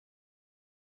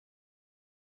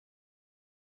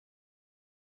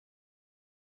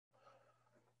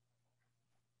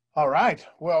All right.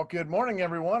 Well, good morning,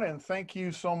 everyone, and thank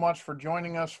you so much for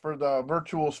joining us for the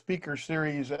virtual speaker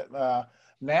series at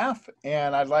NAF.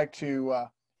 And I'd like to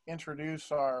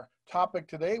introduce our topic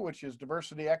today, which is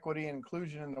diversity, equity, and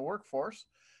inclusion in the workforce.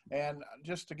 And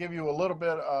just to give you a little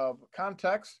bit of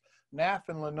context, NAF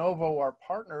and Lenovo are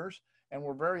partners, and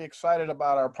we're very excited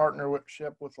about our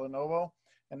partnership with Lenovo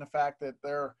and the fact that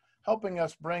they're helping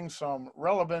us bring some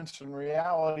relevance and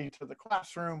reality to the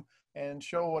classroom and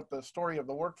show what the story of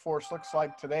the workforce looks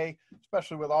like today,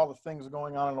 especially with all the things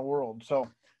going on in the world. So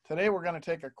today we're going to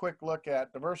take a quick look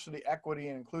at diversity, equity,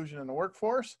 and inclusion in the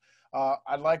workforce.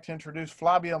 I'd like to introduce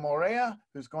Flavia Moreira,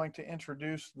 who's going to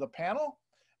introduce the panel,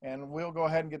 and we'll go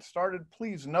ahead and get started.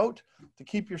 Please note to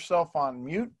keep yourself on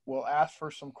mute. We'll ask for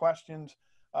some questions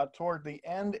toward the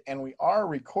end, and we are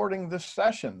recording this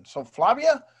session. So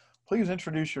Flavia, please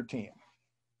introduce your team.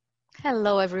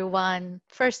 Hello, everyone.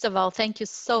 First of all, thank you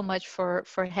so much for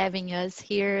having us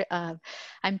here.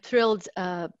 I'm thrilled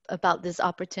about this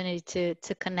opportunity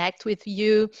to connect with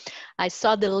you. I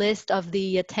saw the list of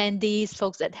the attendees,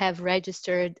 folks that have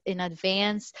registered in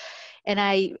advance,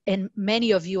 and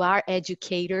many of you are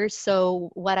educators. So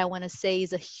what I want to say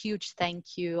is a huge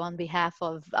thank you on behalf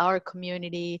of our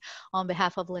community, on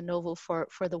behalf of Lenovo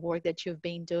for the work that you've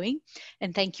been doing.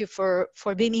 And thank you for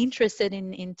being interested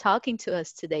in talking to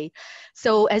us today.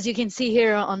 So as you can see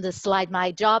here on the slide,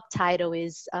 my job title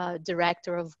is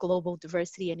Director of Global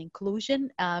Diversity and Inclusion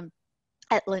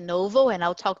at Lenovo, and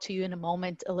I'll talk to you in a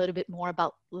moment a little bit more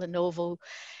about Lenovo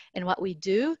and what we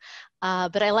do.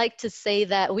 But I like to say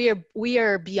that we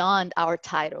are beyond our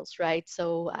titles, right?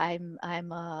 So I'm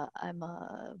a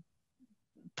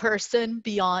person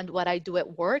beyond what I do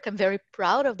at work. I'm very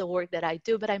proud of the work that I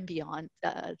do, but I'm beyond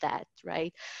that,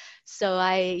 right? So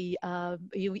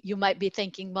you might be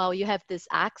thinking, well, you have this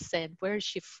accent, where is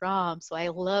she from? So I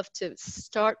love to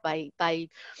start by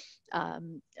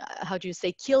how do you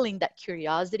say, killing that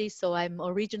curiosity. So I'm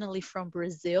originally from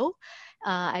Brazil.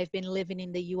 I've been living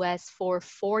in the US for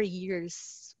 4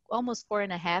 years, almost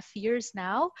 4.5 years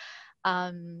now.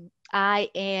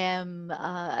 I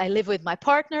live with my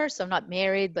partner, so I'm not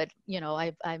married, but you know,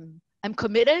 I'm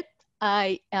committed.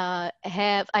 I'm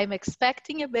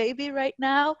expecting a baby right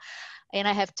now, and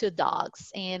I have 2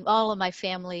 dogs, and all of my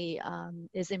family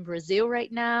is in Brazil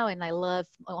right now. And I love,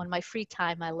 on my free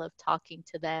time, I love talking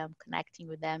to them, connecting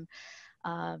with them,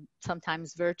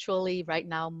 sometimes virtually, right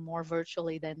now more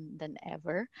virtually than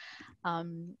ever.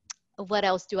 What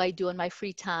else do I do in my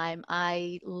free time?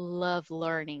 I love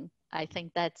learning. I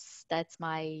think that's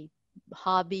my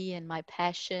hobby and my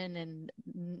passion, and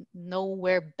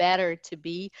nowhere better to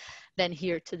be than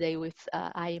here today with,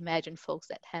 I imagine, folks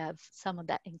that have some of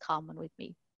that in common with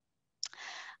me.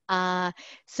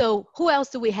 So who else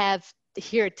do we have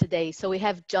here today? So we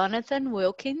have Jonathan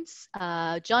Wilkins.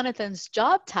 Jonathan's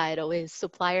job title is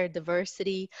Supplier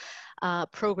Diversity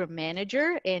Program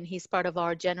Manager, and he's part of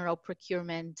our General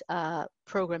Procurement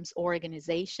Programs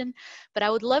organization. But I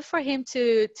would love for him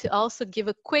to also give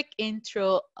a quick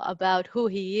intro about who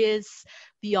he is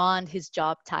beyond his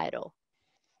job title.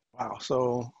 Wow.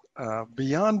 So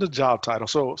beyond the job title,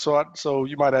 so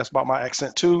you might ask about my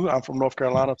accent too. I'm from North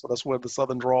Carolina, so that's where the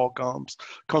Southern drawl comes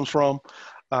from.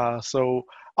 So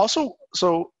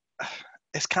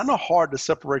it's kind of hard to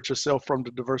separate yourself from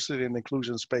the diversity and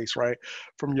inclusion space, right?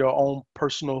 From your own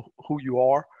personal who you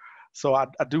are. So I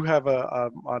do have I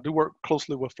do work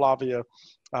closely with Flavia,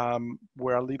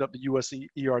 where I lead up the US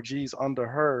ERGs under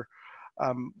her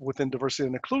within diversity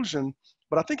and inclusion.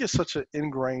 But I think it's such an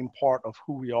ingrained part of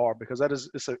who we are, because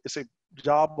it's a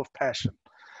job of passion.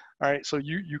 All right. So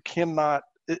you cannot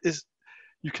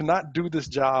do this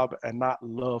job and not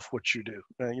love what you do.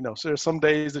 So there's some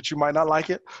days that you might not like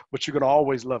it, but you're going to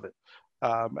always love it.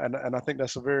 And I think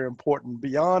that's a very important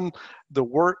beyond the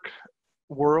work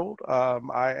world.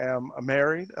 I am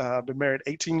married. I've been married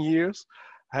 18 years,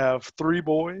 have 3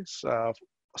 boys,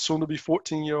 soon to be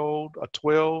 14-year-old, a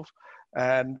 12,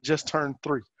 and just turned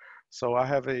 3. So I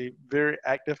have a very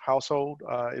active household.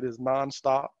 It is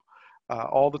nonstop,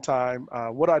 all the time.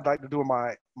 What I'd like to do in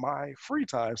my free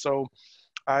time. So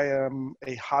I am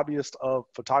a hobbyist of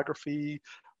photography,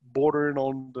 bordering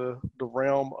on the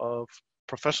realm of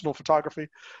professional photography.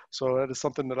 So that is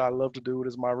something that I love to do. It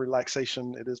is my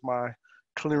relaxation. It is my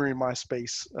clearing my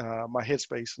space, my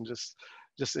headspace, and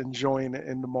just enjoying it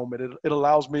in the moment. It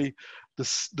allows me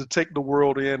to take the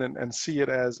world in and see it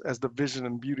as the vision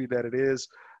and beauty that it is.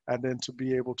 And then to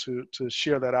be able to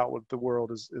share that out with the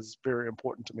world is very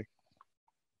important to me.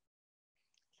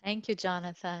 Thank you,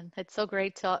 Jonathan. It's so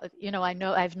great to, I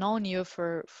know I've known you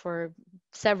for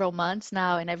several months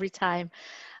now, and every time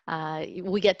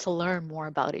we get to learn more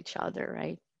about each other,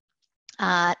 right?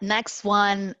 Next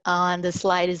one on the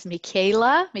slide is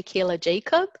Mikhaela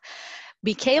Jacob.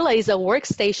 Mikhaela is a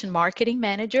Workstation marketing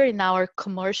manager in our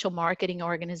commercial marketing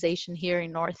organization here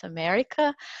in North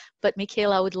America. But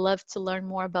Mikhaela, I would love to learn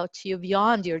more about you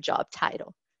beyond your job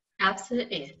title.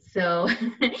 Absolutely. So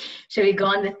should we go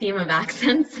on the theme of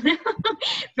accents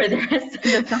for the rest of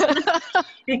the podcast?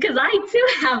 Because I too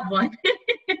have one.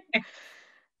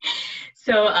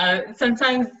 So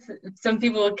sometimes some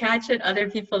people will catch it, other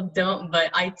people don't, but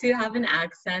I too have an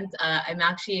accent. I'm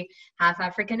actually half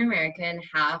African American,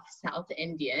 half South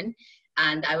Indian,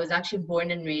 and I was actually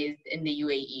born and raised in the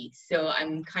UAE. So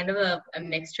I'm kind of a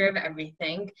mixture of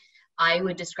everything. I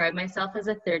would describe myself as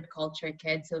a third culture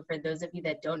kid. So for those of you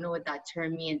that don't know what that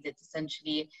term means, it's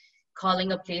essentially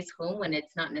calling a place home when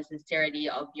it's not necessarily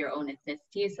of your own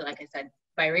ethnicity. So like I said,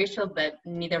 biracial, but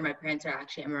neither of my parents are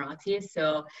actually Emirati.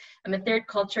 So I'm a third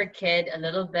culture kid. A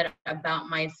little bit about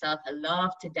myself: I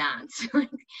love to dance.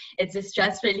 It's a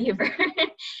stress reliever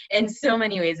in so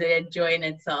many ways, a joy in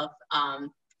itself.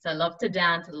 So I love to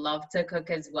dance, I love to cook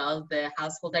as well. The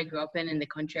household I grew up in and the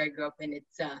country I grew up in,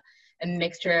 it's a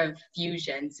mixture of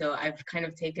fusion. So I've kind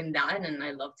of taken that, and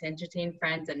I love to entertain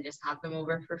friends and just have them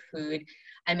over for food.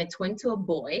 I'm a twin to a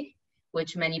boy,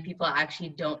 which many people actually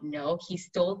don't know. He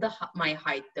stole my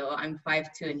height though. I'm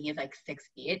 5'2" and he's like 6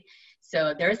 feet.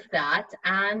 So there's that.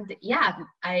 And yeah,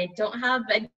 I don't have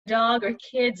a dog or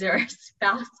kids or a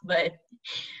spouse, but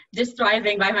just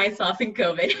thriving by myself in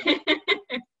COVID.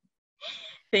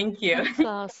 Thank you. That's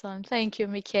awesome. Thank you,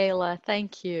 Mikhaela.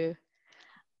 Thank you.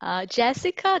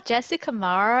 Jessica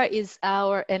Mara is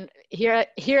our, and here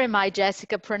am I,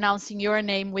 Jessica, pronouncing your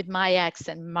name with my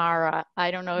accent, Mara. I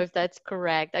don't know if that's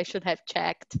correct. I should have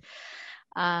checked.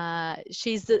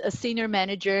 She's a senior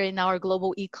manager in our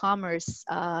global e-commerce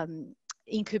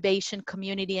incubation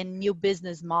community and new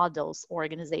business models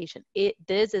organization.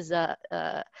 This is a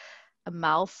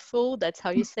mouthful. That's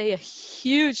how you say, a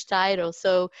huge title.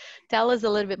 So tell us a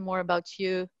little bit more about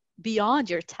you beyond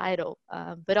your title,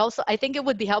 but also I think it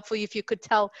would be helpful if you could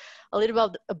tell a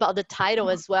little about the title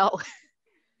as well.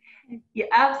 Yeah,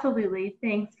 absolutely.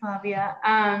 Thanks, Flavia.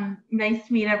 Nice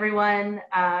to meet everyone.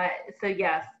 So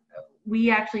yes,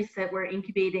 we actually we're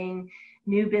incubating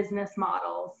new business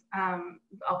models.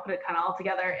 I'll put it kind of all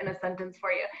together in a sentence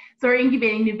for you. So we're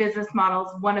incubating new business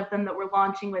models. One of them that we're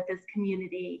launching with this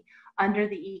community under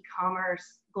the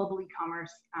e-commerce, global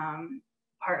e-commerce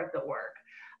part of the work.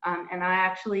 And I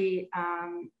actually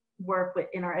work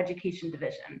in our education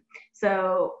division.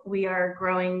 So we are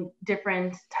growing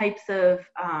different types of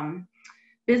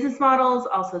business models,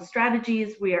 also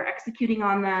strategies. We are executing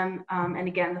on them. And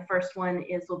again, the first one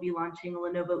is we'll be launching a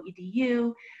Lenovo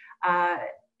EDU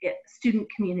student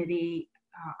community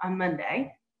on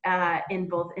Monday in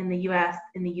the US,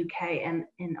 in the UK, and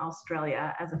in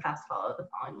Australia as a fast follow the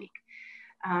following week.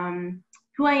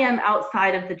 Who I am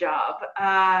outside of the job.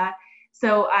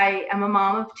 So I am a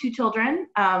mom of 2 children.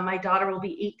 My daughter will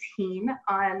be 18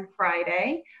 on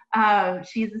Friday.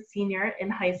 She's a senior in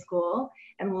high school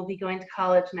and will be going to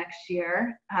college next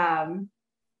year.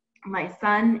 My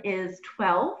son is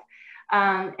 12,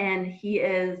 and he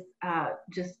is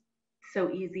just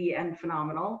so easy and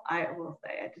phenomenal. I will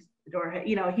say, I just adore him.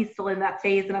 You know, he's still in that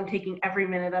phase and I'm taking every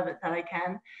minute of it that I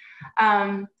can.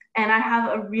 And I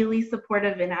have a really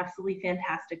supportive and absolutely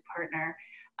fantastic partner.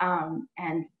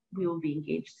 And we will be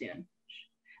engaged soon.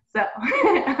 So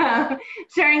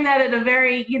sharing that at a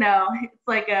very, it's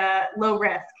like a low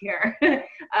risk here.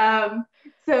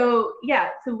 So yeah,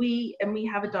 so we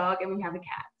have a dog and we have a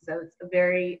cat. So it's a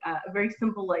very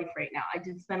simple life right now. I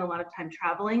did spend a lot of time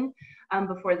traveling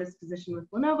before this position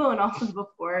with Lenovo and also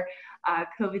before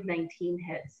COVID-19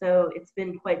 hit. So it's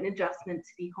been quite an adjustment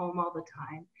to be home all the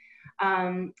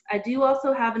time. I do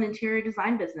also have an interior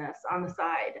design business on the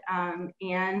side,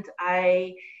 and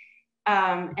I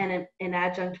am an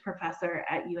adjunct professor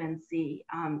at UNC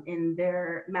in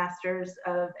their Masters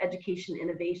of Education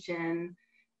Innovation,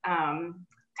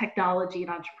 Technology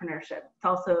and Entrepreneurship.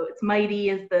 It's MIGHTY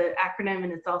is the acronym,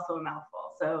 and it's also a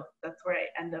mouthful. So that's where I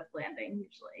end up landing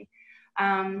usually.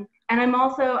 And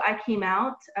I came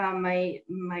out,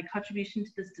 my contribution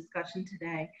to this discussion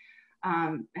today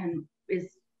and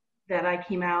is that I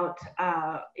came out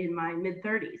in my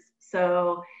mid-30s.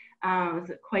 So it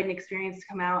was quite an experience to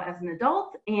come out as an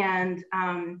adult and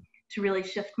to really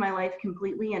shift my life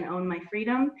completely and own my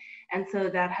freedom. And so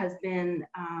that has been,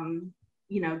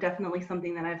 definitely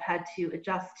something that I've had to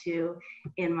adjust to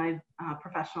in my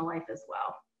professional life as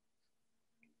well.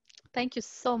 Thank you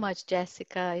so much,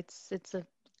 Jessica. It's a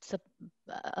It's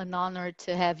an honor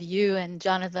to have you and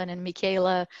Jonathan and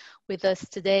Mikhaela with us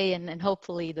today, and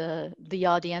hopefully the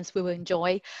audience will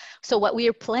enjoy. So what we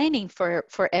are planning for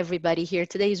everybody here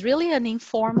today is really an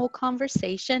informal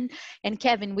conversation. And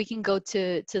Kevin, we can go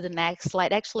to the next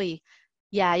slide. Actually,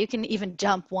 yeah, you can even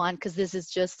jump one because this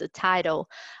is just the title.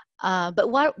 But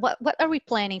what are we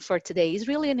planning for today? It's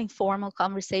really an informal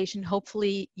conversation.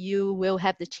 Hopefully you will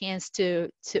have the chance to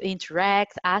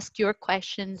interact, ask your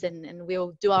questions, and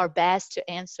we'll do our best to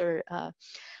answer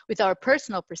with our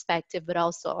personal perspective, but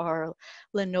also our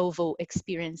Lenovo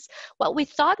experience. What we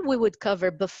thought we would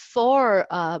cover before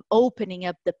opening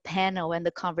up the panel and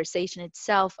the conversation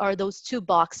itself are those two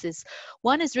boxes.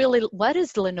 One is really, what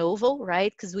is Lenovo,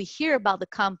 right? Because we hear about the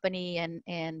company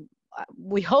and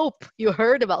we hope you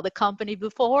heard about the company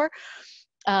before,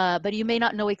 but you may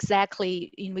not know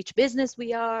exactly in which business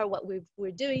we are, what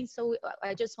we're doing. So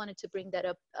I just wanted to bring that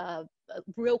up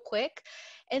real quick.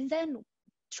 And then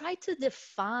try to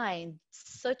define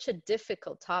such a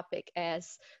difficult topic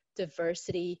as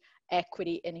diversity,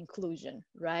 equity, and inclusion,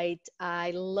 right?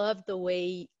 I love the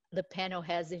way the panel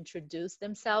has introduced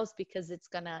themselves because it's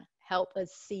gonna help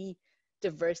us see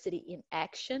diversity in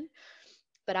action.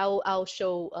 But I'll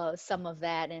show some of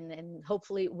that, and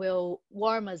hopefully it will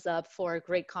warm us up for a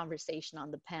great conversation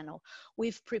on the panel.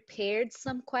 We've prepared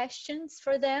some questions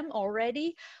for them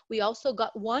already. We also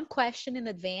got one question in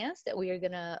advance that we are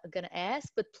gonna ask,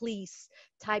 but please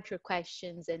type your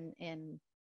questions and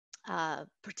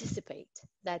participate.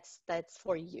 That's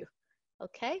for you.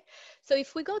 Okay, so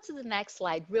if we go to the next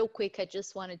slide real quick, I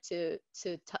just wanted to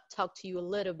talk to you a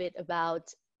little bit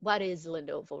about what is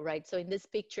Lenovo, right? So in this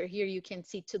picture here, you can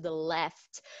see to the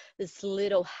left, this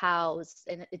little house,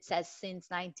 and it says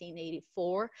since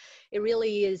 1984. It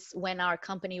really is when our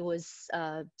company was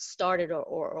started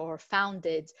or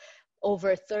founded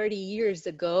over 30 years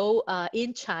ago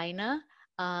in China.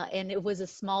 And it was a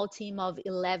small team of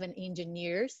 11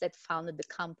 engineers that founded the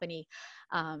company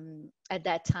at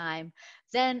that time.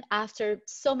 Then after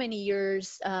so many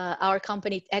years, our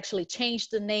company actually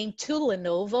changed the name to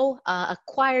Lenovo,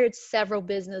 acquired several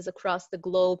businesses across the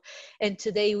globe. And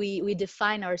today we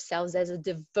define ourselves as a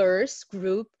diverse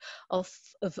group of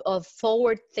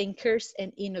forward thinkers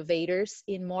and innovators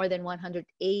in more than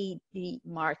 180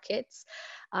 markets,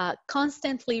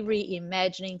 constantly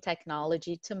reimagining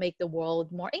technology to make the world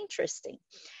more interesting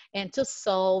and to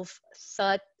solve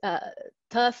such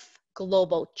tough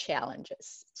global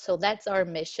challenges. So that's our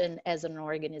mission as an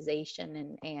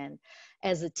organization and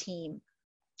as a team.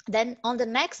 Then on the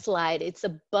next slide, it's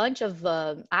a bunch of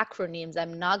acronyms.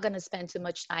 I'm not going to spend too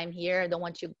much time here. I don't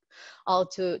want you all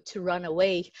to run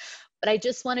away. But I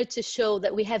just wanted to show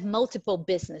that we have multiple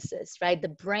businesses, right? The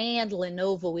brand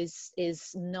Lenovo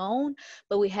is known,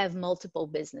 but we have multiple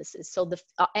businesses. So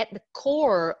at the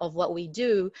core of what we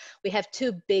do, we have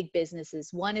two big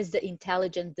businesses. One is the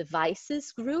Intelligent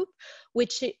Devices Group,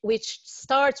 which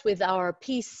starts with our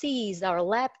PCs, our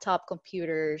laptop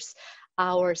computers,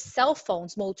 our cell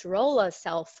phones, Motorola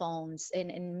cell phones,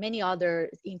 and many other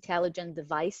intelligent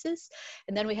devices.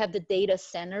 And then we have the data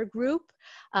center group.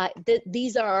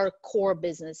 These are our core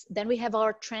business. Then we have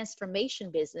our transformation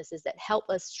businesses that help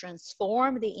us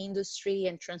transform the industry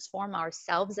and transform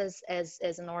ourselves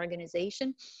as an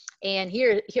organization. And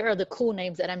here are the cool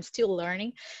names that I'm still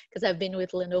learning because I've been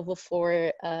with Lenovo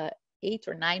for 8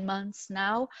 or 9 months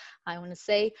now, I want to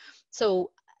say.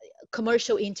 So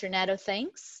Commercial Internet of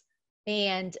Things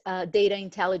and Data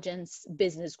Intelligence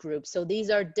Business Group. So these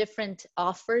are different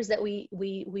offers that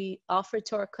we offer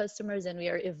to our customers, and we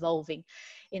are evolving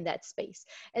in that space.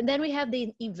 And then we have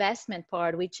the investment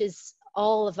part, which is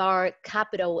all of our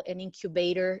capital and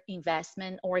incubator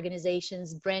investment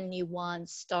organizations, brand new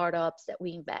ones, startups that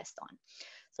we invest on.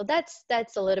 So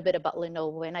that's a little bit about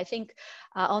Lenovo. And I think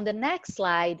on the next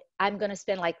slide, I'm going to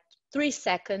spend like 3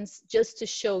 seconds just to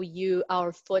show you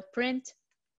our footprint.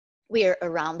 We're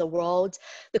around the world.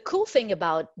 The cool thing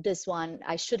about this one,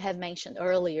 I should have mentioned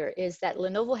earlier, is that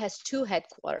Lenovo has 2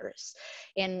 headquarters.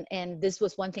 And this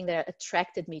was one thing that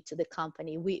attracted me to the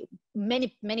company.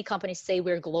 Many companies say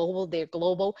we're global, they're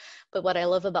global. But what I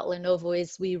love about Lenovo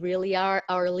is we really are,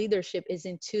 our leadership is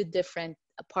in 2 different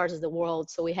parts of the world.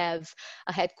 So we have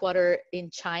a headquarter in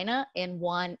China and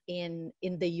one in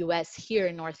the US here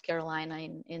in North Carolina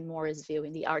in Morrisville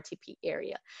in the RTP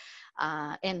area.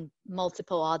 And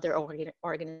multiple other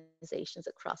organizations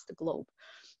across the globe.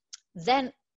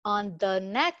 Then on the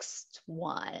next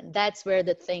one, that's where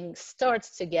the thing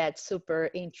starts to get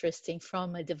super interesting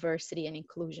from a diversity and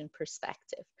inclusion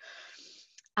perspective.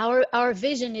 Our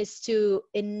vision is to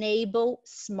enable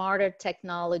smarter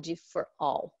technology for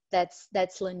all. That's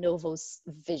Lenovo's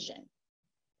vision.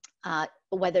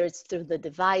 whether it's through the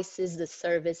devices, the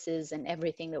services, and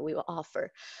everything that we will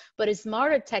offer. But a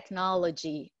smarter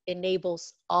technology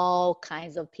enables all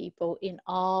kinds of people in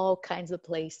all kinds of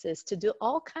places to do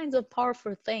all kinds of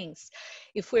powerful things.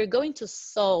 If we're going to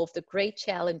solve the great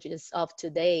challenges of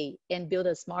today and build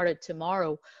a smarter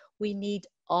tomorrow, we need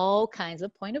all kinds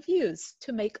of point of views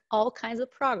to make all kinds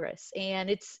of progress. And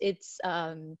it's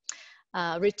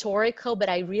rhetorical, but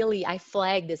I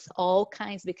flag this all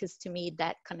kinds, because to me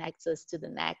that connects us to the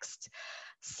next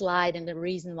slide and the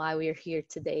reason why we're here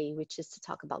today, which is to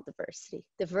talk about diversity.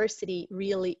 Diversity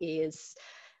really is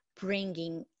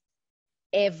bringing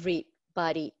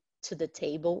everybody to the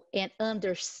table and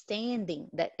understanding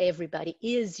that everybody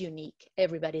is unique,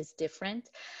 everybody is different.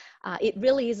 It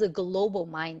really is a global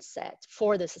mindset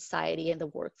for the society and the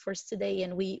workforce today.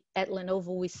 And we at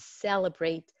Lenovo, we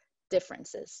celebrate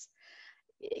differences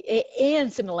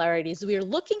and similarities. We're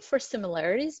looking for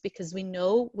similarities because we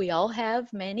know we all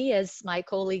have many. As my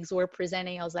colleagues were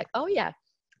presenting, I was like, oh yeah,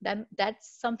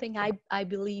 that's something I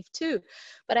believe too.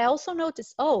 But I also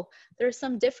noticed, oh, there are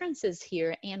some differences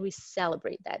here, and we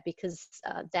celebrate that because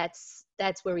that's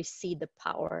where we see the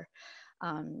power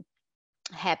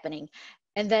happening.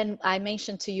 And then I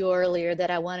mentioned to you earlier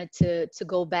that I wanted to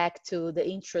go back to the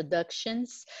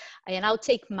introductions, and I'll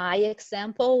take my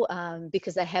example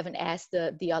because I haven't asked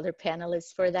the other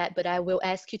panelists for that, but I will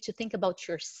ask you to think about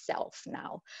yourself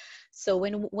now. So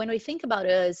when we think about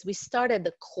us, we start at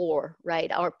the core, right?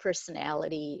 Our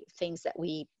personality, things that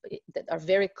are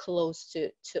very close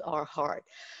to our heart.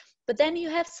 But then you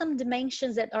have some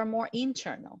dimensions that are more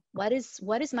internal. What is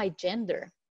my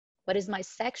gender? What is my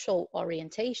sexual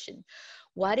orientation?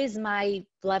 What is my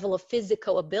level of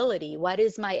physical ability? What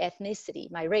is my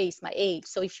ethnicity, my race, my age?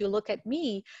 So if you look at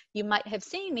me, you might have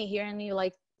seen me here and you're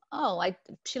like, oh,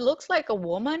 she looks like a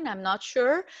woman, I'm not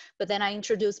sure. But then I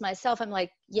introduce myself, I'm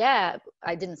like, yeah,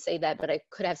 I didn't say that, but I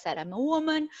could have said I'm a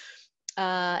woman.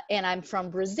 And I'm from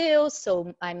Brazil,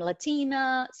 so I'm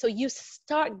Latina. So you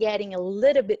start getting a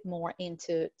little bit more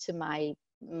into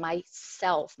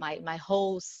myself, my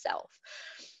whole self.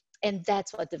 And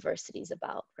that's what diversity is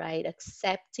about, right?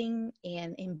 Accepting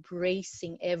and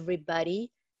embracing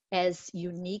everybody as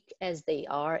unique as they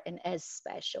are and as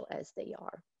special as they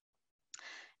are.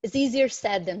 It's easier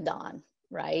said than done,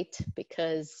 right?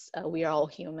 Because we are all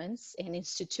humans and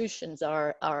institutions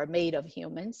are made of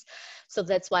humans. So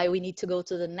that's why we need to go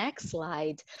to the next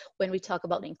slide when we talk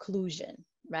about inclusion,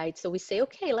 right? So we say,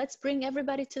 okay, let's bring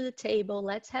everybody to the table.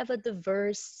 Let's have a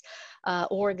diverse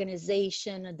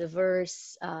organization, a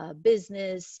diverse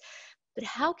business. But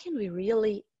how can we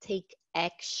really take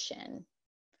action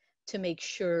to make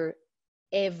sure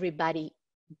everybody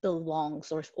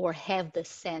belongs or have the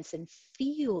sense and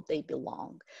feel they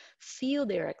belong, feel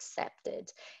they're accepted,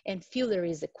 and feel there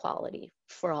is equality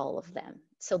for all of them?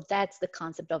 So that's the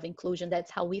concept of inclusion.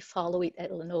 That's how we follow it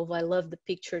at Lenovo. I love the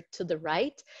picture to the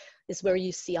right, is where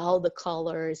you see all the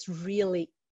colors really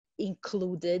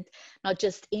included, not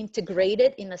just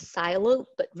integrated in a silo,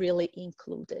 but really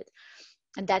included.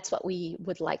 And that's what we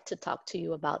would like to talk to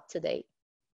you about today.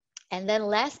 And then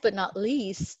last but not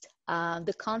least,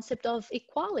 the concept of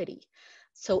equality.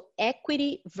 So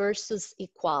equity versus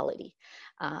equality,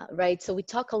 right? So we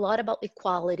talk a lot about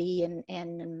equality,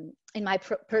 and in my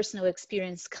personal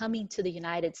experience, coming to the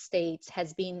United States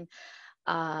has been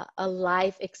a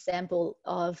live example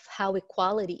of how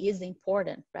equality is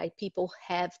important, right? People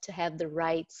have to have the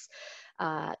rights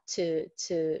to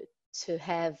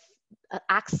have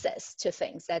access to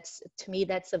things. That's, to me,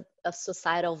 that's a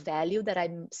societal value that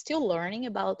I'm still learning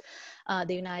about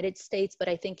the United States, but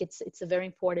I think it's a very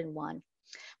important one.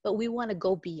 But we want to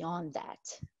go beyond that.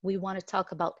 We want to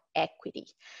talk about equity,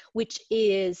 which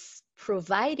is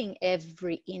providing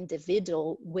every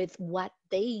individual with what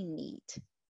they need,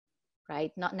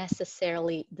 right? Not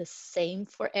necessarily the same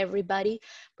for everybody,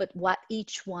 but what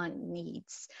each one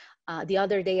needs. The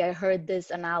other day I heard this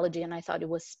analogy and I thought it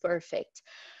was perfect.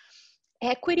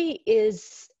 Equality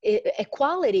is,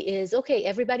 okay,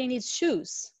 everybody needs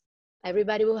shoes.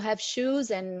 Everybody will have shoes,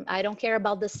 and I don't care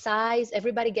about the size.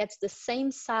 Everybody gets the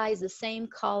same size, the same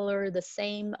color, the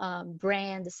same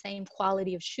brand, the same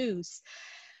quality of shoes.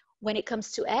 When it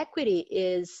comes to equity,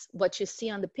 is what you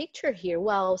see on the picture here.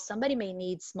 Well, somebody may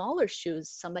need smaller shoes,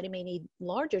 somebody may need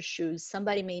larger shoes,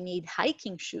 somebody may need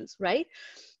hiking shoes, right?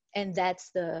 And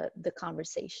that's the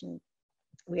conversation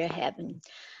we are having.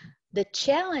 The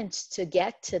challenge to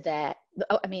get to that,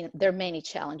 I mean, there are many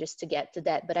challenges to get to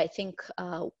that, but I think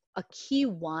a key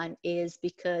one is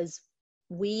because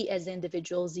we as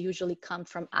individuals usually come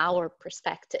from our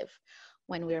perspective.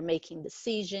 when we are making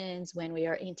decisions, when we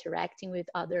are interacting with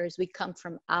others. We come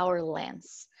from our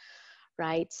lens,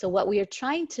 right? So what we are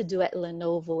trying to do at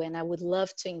Lenovo, and I would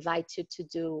love to invite you to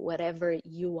do whatever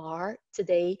you are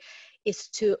today, is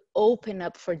to open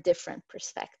up for different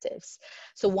perspectives.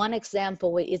 So one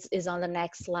example is on the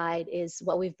next slide, is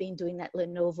what we've been doing at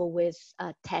Lenovo with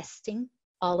testing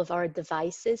all of our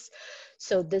devices.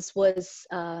 So this was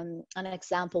an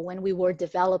example when we were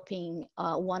developing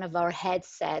one of our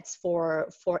headsets for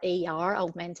AR,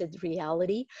 augmented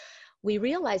reality. We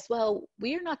realized, well,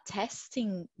 we're not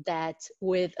testing that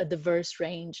with a diverse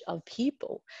range of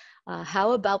people.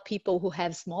 How about people who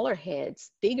have smaller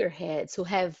heads, bigger heads, who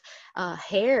have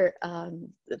hair,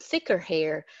 thicker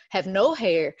hair, have no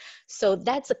hair? So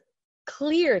that's a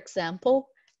clear example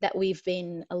that we've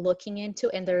been looking into,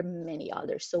 and there are many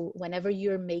others. So whenever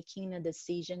you're making a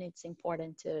decision, it's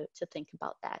important to think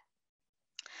about that.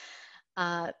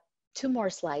 2 more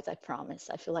slides, I promise.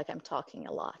 I feel like I'm talking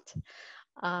a lot.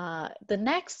 The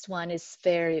next one is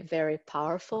very, very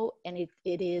powerful, and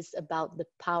it is about the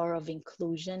power of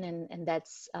inclusion, and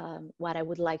that's what I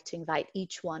would like to invite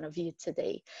each one of you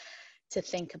today to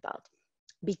think about.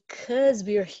 Because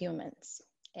we are humans,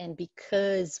 and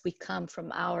because we come from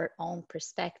our own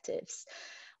perspectives,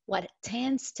 what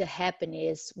tends to happen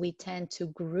is we tend to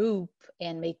group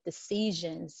and make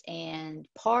decisions and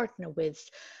partner with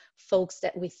folks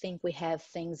that we think we have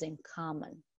things in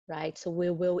common, right? So we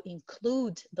will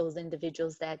include those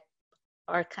individuals that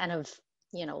are kind of,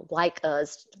 you know, like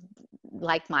us,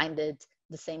 like-minded,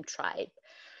 the same tribe.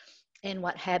 And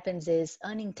what happens is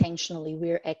unintentionally,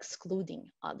 we're excluding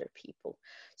other people.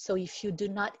 So if you do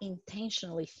not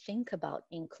intentionally think about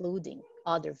including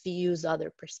other views, other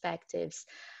perspectives,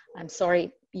 I'm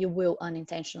sorry, you will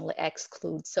unintentionally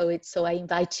exclude. So I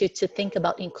invite you to think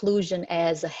about inclusion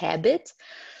as a habit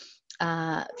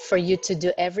for you to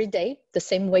do every day, the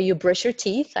same way you brush your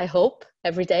teeth, I hope,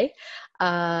 every day.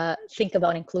 Think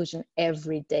about inclusion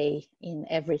every day in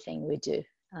everything we do.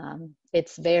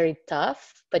 It's very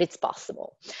tough, but it's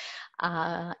possible.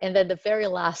 And then the very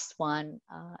last one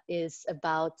is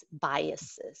about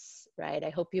biases, right? I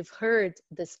hope you've heard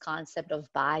this concept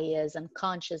of bias,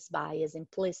 unconscious bias,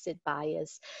 implicit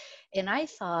bias. And I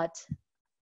thought,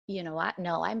 you know,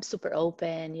 I'm super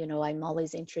open, you know, I'm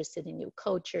always interested in new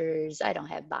cultures, I don't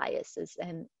have biases.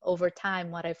 And over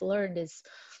time, what I've learned is,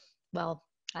 well,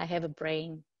 I have a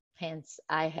brain, hence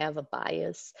I have a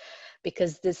bias,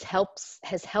 because this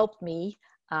has helped me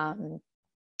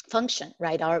function,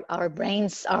 right? Our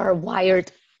brains are wired,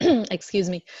 excuse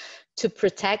me, to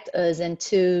protect us and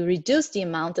to reduce the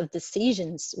amount of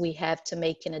decisions we have to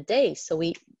make in a day. So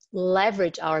we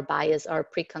leverage our bias, our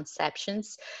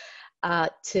preconceptions,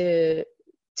 to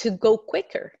go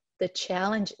quicker. The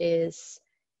challenge is,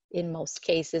 in most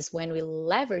cases, when we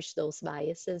leverage those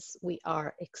biases, we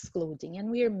are excluding and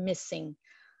we are missing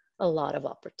a lot of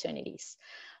opportunities.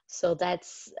 So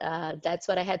that's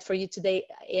what I had for you today.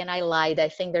 And I lied. I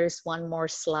think there's one more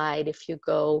slide. If you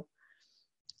go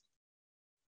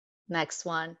next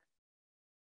one.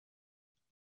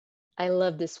 I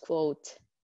love this quote.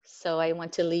 So I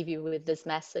want to leave you with this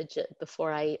message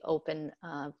before I open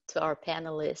to our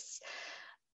panelists.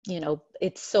 You know,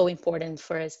 it's so important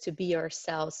for us to be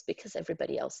ourselves because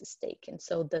everybody else is taken.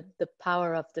 So the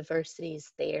power of diversity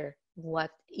is there.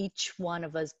 What each one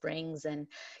of us brings and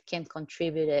can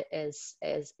contribute is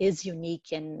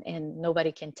unique, and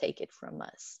nobody can take it from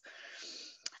us.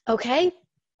 Okay.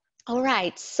 All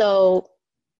right. So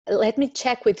let me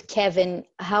check with Kevin.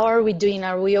 How are we doing?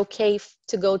 Are we okay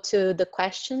to go to the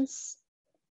questions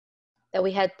that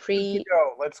we had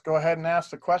Let's go ahead and ask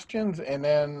the questions, and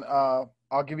then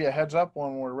I'll give you a heads up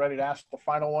when we're ready to ask the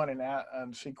final one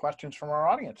and see questions from our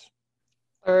audience.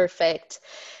 Perfect.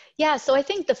 Yeah, so I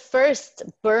think the first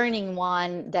burning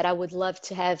one that I would love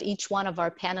to have each one of our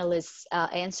panelists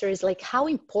answer is like, how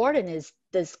important is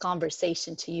this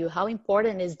conversation to you? How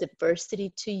important is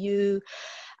diversity to you?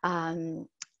 And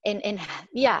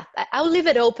yeah, I'll leave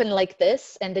it open like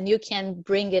this, and then you can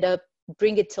bring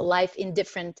it to life in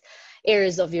different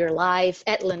areas of your life,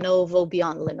 at Lenovo,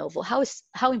 beyond Lenovo.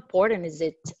 How important is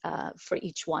it for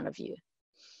each one of you?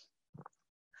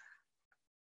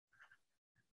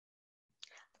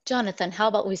 Jonathan, how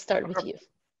about we start with you?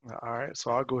 All right,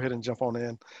 so I'll go ahead and jump on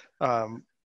in.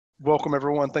 Welcome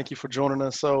everyone, thank you for joining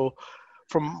us. So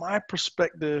from my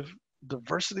perspective,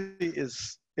 diversity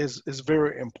is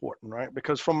very important, right?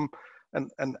 Because from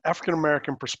an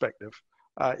African-American perspective,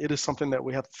 it is something that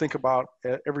we have to think about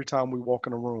every time we walk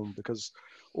in a room, because,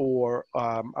 or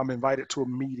I'm invited to a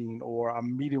meeting, or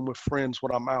I'm meeting with friends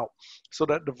when I'm out. So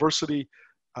that diversity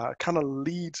kind of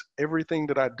leads everything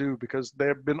that I do, because there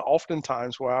have been often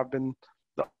times where I've been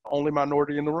the only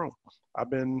minority in the room. I've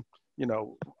been,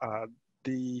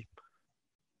 the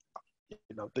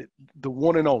the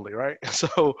one and only, right?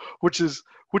 So which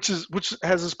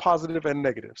has its positive and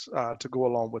negatives to go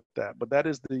along with that. But that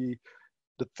is the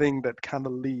thing that kind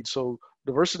of leads. So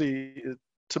diversity,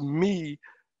 to me,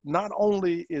 not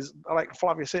only is, like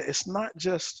Flavia said, it's not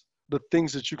just the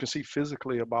things that you can see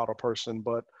physically about a person,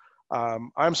 but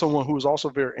I'm someone who is also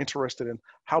very interested in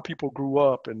how people grew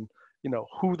up, and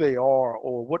who they are,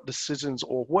 or what decisions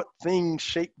or what things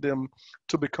shape them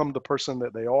to become the person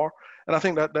that they are. And I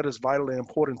think that is vitally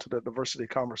important to the diversity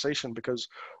conversation, because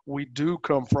we do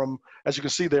come from, as you can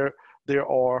see there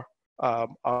are a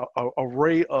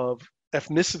array of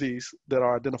ethnicities that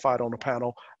are identified on the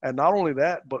panel. And not only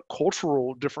that, but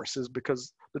cultural differences,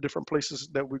 because the different places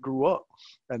that we grew up,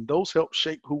 and those help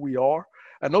shape who we are.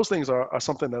 And those things are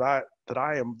something that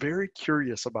I am very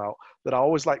curious about, that I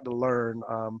always like to learn,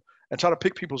 and try to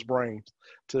pick people's brains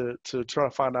to try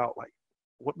to find out, like,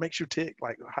 what makes you tick?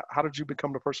 Like, how did you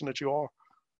become the person that you are?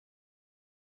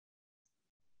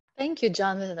 Thank you,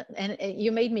 Jonathan. And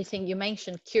you made me think, you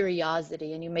mentioned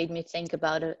curiosity, and you made me think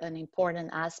about an important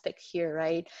aspect here,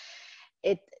 right?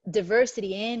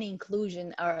 Diversity and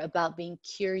inclusion are about being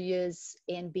curious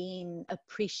and being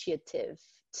appreciative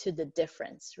to the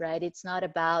difference, right? It's not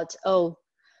about, oh,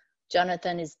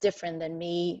 Jonathan is different than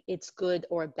me, it's good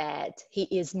or bad. He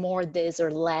is more this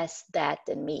or less that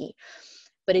than me.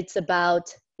 But it's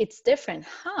about, it's different.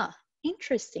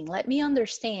 Interesting. Let me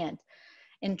understand.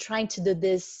 And trying to do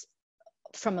this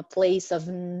from a place of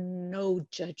no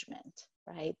judgment,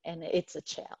 right? And it's a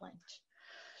challenge.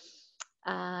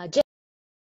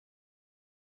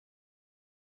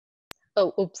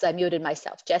 Oh, oops, I muted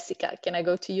myself. Jessica, can I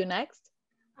go to you next?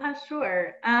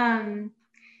 Sure.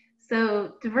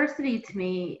 So diversity to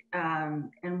me,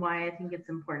 and why I think it's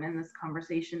important in this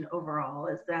conversation overall,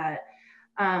 is that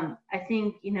I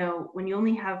think, when you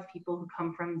only have people who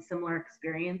come from similar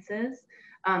experiences,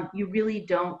 you really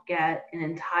don't get an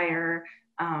entire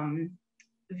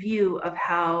view of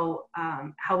how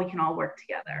we can all work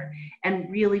together, and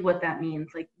really what that means.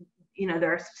 Like,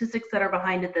 there are statistics that are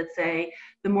behind it that say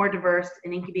the more diverse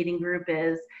an incubating group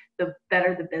is, the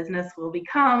better the business will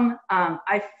become.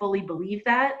 I fully believe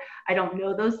that. I don't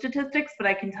know those statistics, but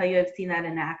I can tell you I've seen that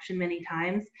in action many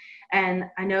times. And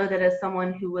I know that as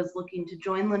someone who was looking to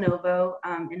join Lenovo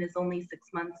and is only 6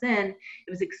 months in,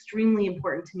 it was extremely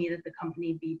important to me that the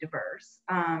company be diverse.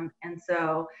 And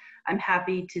so I'm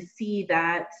happy to see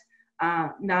that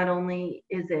not only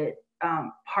is it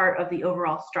part of the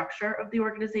overall structure of the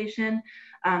organization,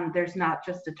 there's not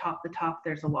just a talk the talk,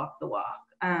 there's a walk the walk.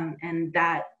 And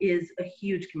that is a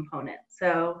huge component.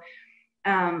 So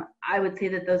I would say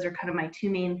that those are kind of my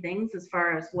two main things as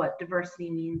far as what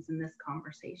diversity means in this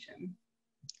conversation.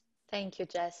 Thank you,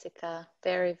 Jessica.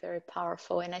 Very, very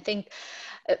powerful. And I think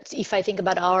if I think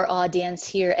about our audience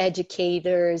here,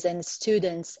 educators and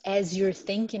students, as you're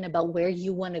thinking about where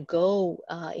you want to go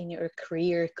in your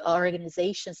career,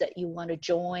 organizations that you want to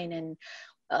join, and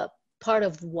part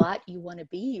of what you want to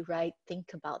be, right?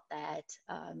 Think about that.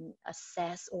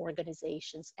 Assess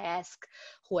organizations. Ask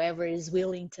whoever is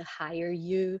willing to hire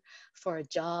you for a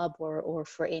job or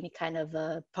for any kind of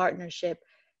a partnership.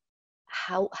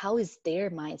 How is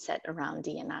their mindset around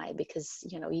D&I? Because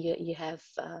you have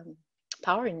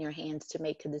power in your hands to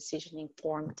make a decision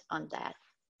informed on that.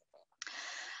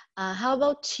 How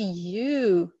about to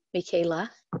you, Mikhaela?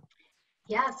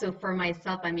 Yeah, so for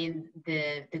myself, I mean,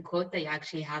 the quote that you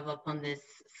actually have up on this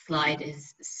slide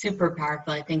is super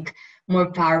powerful. I think more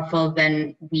powerful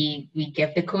than we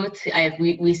give the quote.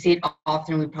 We see it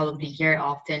often, we probably hear it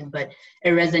often, but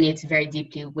it resonates very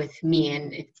deeply with me,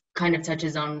 and it kind of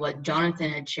touches on what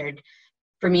Jonathan had shared.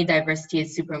 For me, diversity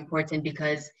is super important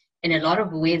because in a lot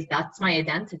of ways, that's my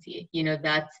identity.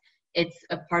 That's, it's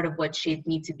a part of what shaped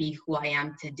me to be who I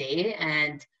am today,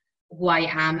 and who I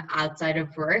am outside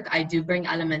of work. I do bring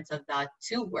elements of that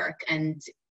to work, and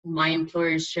my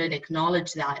employers should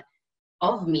acknowledge that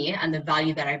of me and the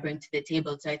value that I bring to the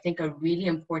table. So I think a really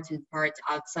important part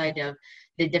outside of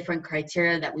the different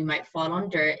criteria that we might fall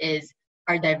under is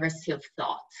our diversity of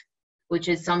thought, which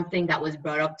is something that was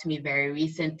brought up to me very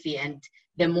recently. And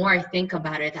the more I think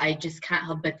about it, I just can't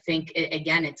help but think,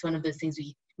 again, it's one of those things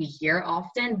we hear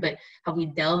often, but have we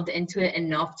delved into it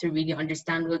enough to really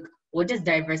understand, look, what does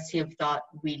diversity of thought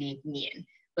really mean?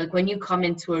 Like, when you come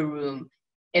into a room,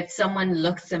 if someone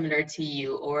looks similar to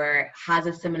you or has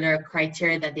a similar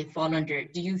criteria that they fall under,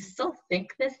 do you still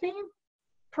think the same?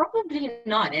 Probably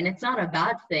not, and it's not a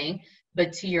bad thing.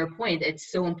 But to your point,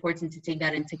 it's so important to take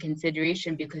that into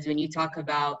consideration, because when you talk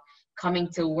about coming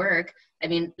to work, I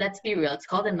mean, let's be real, it's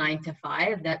called a 9 to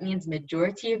 5. That means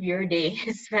majority of your day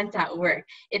is spent at work.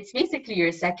 It's basically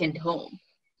your second home.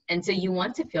 And so you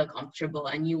want to feel comfortable,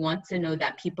 and you want to know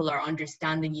that people are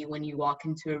understanding you when you walk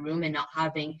into a room, and not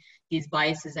having these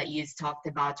biases that you talked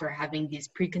about, or having these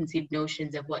preconceived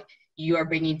notions of what you are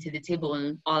bringing to the table.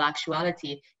 In all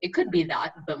actuality, it could be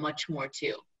that, but much more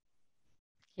too.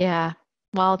 Yeah.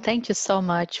 Well, thank you so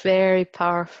much. Very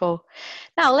powerful.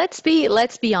 Now, let's be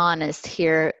honest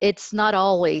here. It's not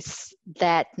always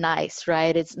that nice,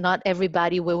 right? It's not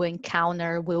everybody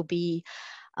will be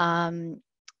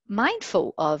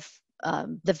mindful of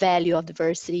the value of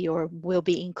diversity, or will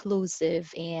be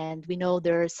inclusive. And we know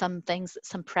there are some things,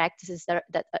 some practices that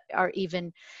are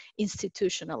even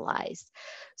institutionalized.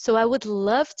 So I would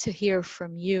love to hear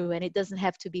from you, and it doesn't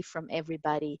have to be from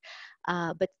everybody,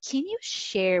 but can you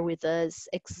share with us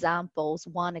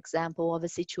one example of a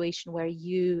situation where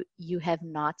you have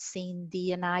not seen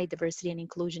D&I, diversity and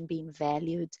inclusion, being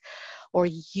valued, or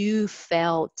you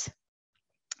felt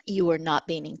you were not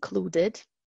being included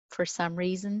for some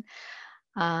reason?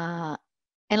 And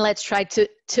let's try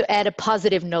to add a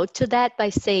positive note to that by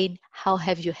saying, how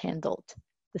have you handled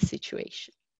the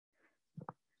situation?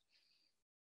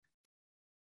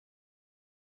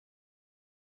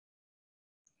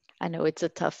 I know it's a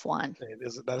tough one.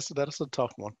 That's a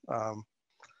tough one.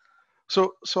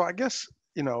 So I guess,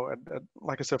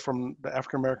 like I said, from the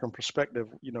African American perspective,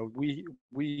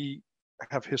 we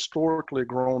have historically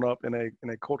grown up in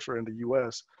a culture in the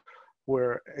U.S.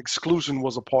 where exclusion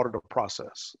was a part of the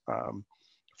process.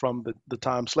 From the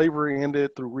time slavery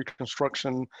ended through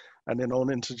Reconstruction, and then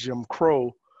on into Jim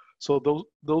Crow. So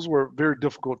those were very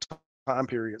difficult time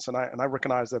periods, and I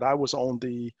recognize that I was on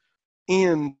the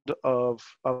end of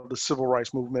the civil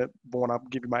rights movement. I'll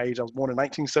give you my age. I was born in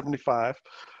 1975,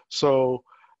 so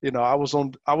I was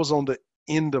on the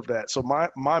end of that. So my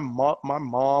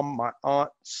mom, my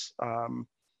aunts,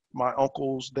 my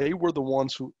uncles, they were the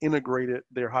ones who integrated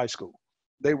their high school.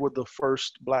 They were the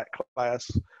first Black class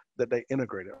that they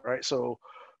integrated, right? So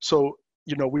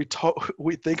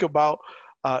we think about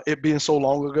it being so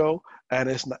long ago, and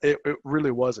it's not, it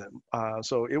really wasn't.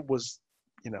 So it was,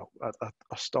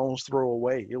 a stone's throw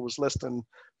away. It was less than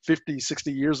 50,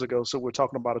 60 years ago. So we're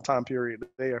talking about a time period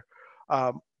there.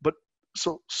 But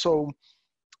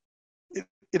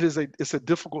it's a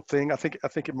difficult thing. I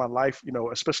think in my life,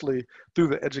 especially through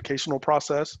the educational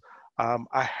process,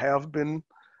 I have been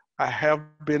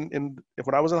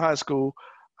when I was in high school,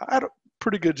 I had a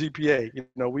pretty good GPA.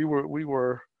 We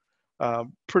were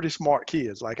pretty smart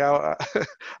kids. Like I'll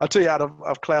tell you, out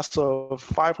of class of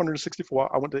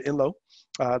 564, I went to Enloe,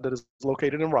 that is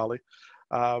located in Raleigh.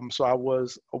 So I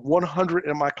was 100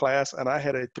 in my class, and I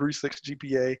had a 3.6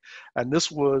 GPA. And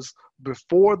this was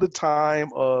before the time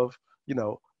of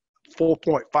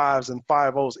 4.5s and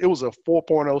 5.0s. It was a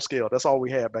 4.0 scale. That's all we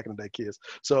had back in the day, kids.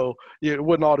 So it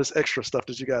wasn't all this extra stuff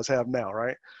that you guys have now,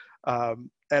 right?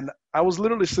 And I was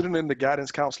literally sitting in the guidance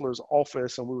counselor's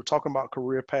office, and we were talking about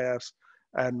career paths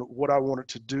and what I wanted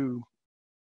to do.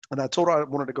 And I told her I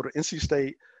wanted to go to NC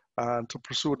State to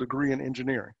pursue a degree in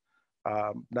engineering.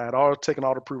 Now I'd already taken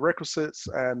all the prerequisites,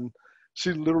 and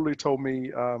she literally told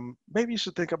me, maybe you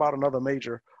should think about another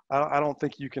major. I don't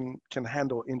think you can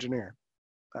handle engineering.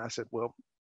 I said, well,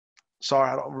 sorry,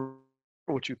 I don't know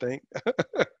what you think.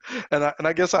 and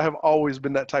I guess I have always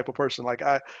been that type of person. Like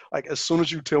as soon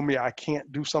as you tell me I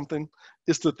can't do something,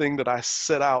 it's the thing that I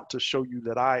set out to show you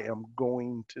that I am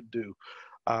going to do.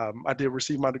 I did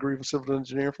receive my degree in civil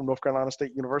engineering from North Carolina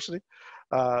State University.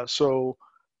 So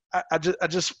I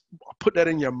just put that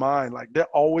in your mind. Like, there are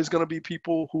always going to be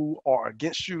people who are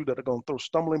against you, that are going to throw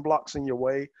stumbling blocks in your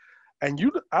way. And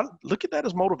I look at that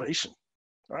as motivation,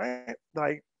 right?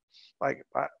 Like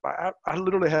I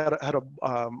literally had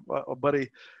a buddy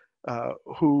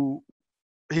who,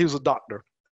 he was a doctor,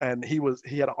 and he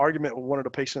had an argument with one of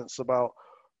the patients about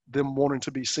them wanting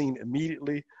to be seen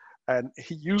immediately. And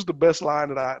he used the best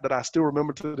line that I still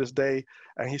remember to this day.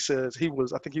 And he says I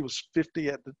think he was 50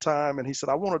 at the time. And he said,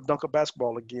 I want to dunk a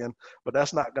basketball again, but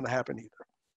that's not going to happen either.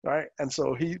 Right. And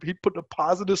so he put a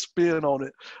positive spin on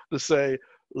it to say,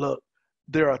 look,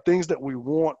 there are things that we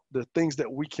want, the things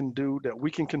that we can do, that we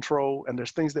can control, and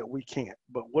there's things that we can't.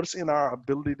 But what's in our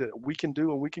ability that we can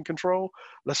do and we can control,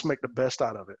 let's make the best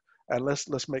out of it. And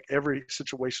let's make every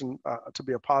situation to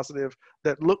be a positive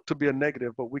that looked to be a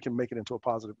negative, but we can make it into a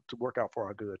positive to work out for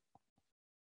our good.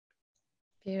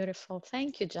 Beautiful.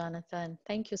 Thank you, Jonathan.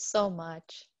 Thank you so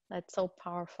much. That's so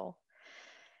powerful.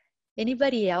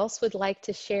 Anybody else would like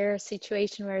to share a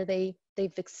situation where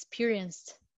they've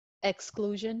experienced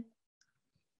exclusion?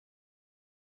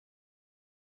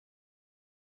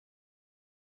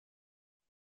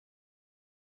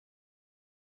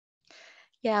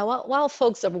 Yeah, while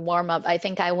folks are warm up, I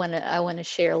think I want to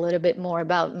share a little bit more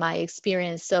about my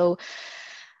experience. So,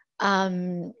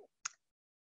 I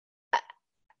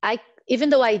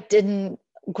even though I didn't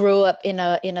grow up in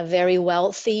a very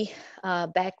wealthy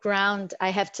background, I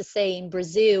have to say in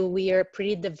Brazil we are a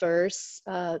pretty diverse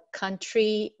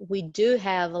country. We do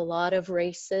have a lot of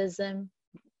racism.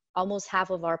 Almost half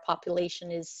of our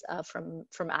population is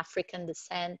from African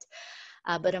descent.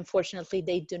 But unfortunately,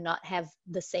 they do not have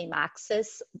the same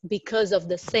access because of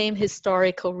the same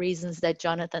historical reasons that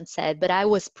Jonathan said. But I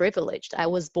was privileged. I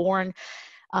was born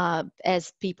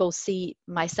as people see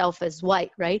myself as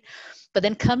white, right? But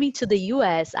then coming to the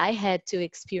U.S., I had to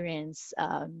experience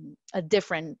a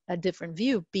different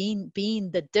view, being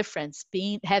the difference,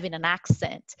 having an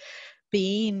accent,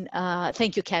 being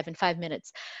thank you, Kevin, 5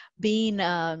 minutes, being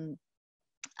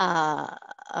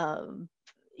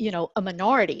you know, a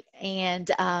minority. And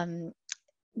I'm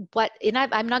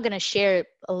not going to share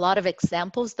a lot of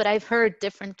examples, but I've heard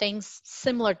different things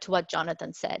similar to what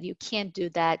Jonathan said. You can't do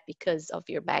that because of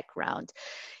your background.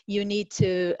 You need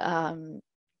to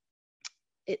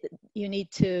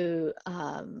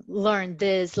learn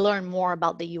this, learn more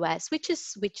about the U.S., which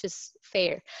is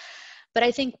fair. But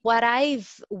I think what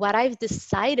I've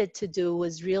decided to do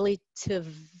was really to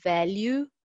value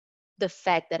the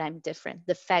fact that I'm different,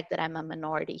 the fact that I'm a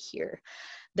minority here,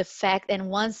 the fact, and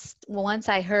once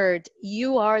I heard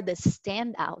you are the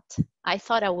standout, I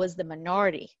thought I was the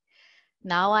minority.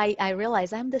 Now I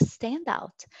realize I'm the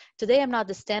standout. Today I'm not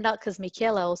the standout because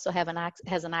Mikhaela also has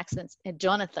an accent, and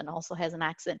Jonathan also has an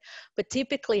accent. But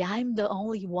typically I'm the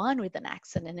only one with an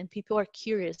accent, and then people are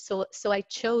curious. So I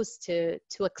chose to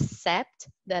accept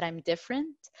that I'm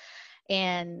different,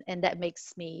 and that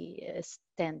makes me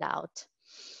stand out.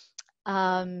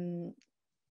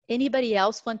 Anybody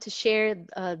else want to share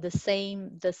the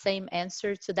same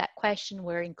answer to that question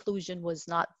where inclusion was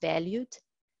not valued?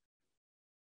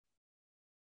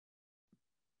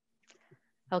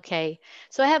 Okay,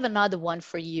 so I have another one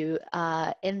for you,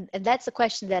 and that's a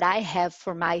question that I have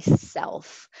for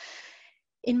myself.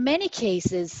 In many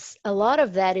cases, a lot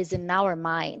of that is in our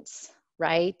minds,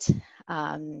 right?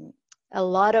 A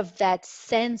lot of that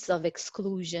sense of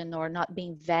exclusion or not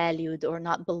being valued or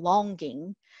not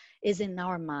belonging is in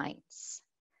our minds.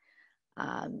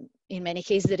 In many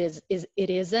cases, it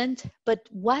isn't. But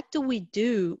what do we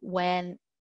do when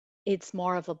it's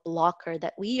more of a blocker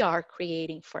that we are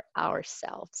creating for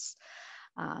ourselves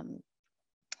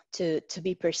to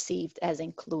be perceived as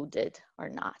included or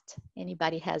not?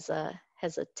 Anybody has a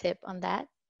tip on that?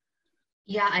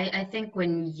 Yeah, I think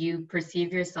when you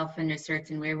perceive yourself in a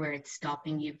certain way where it's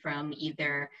stopping you from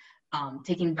either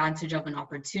taking advantage of an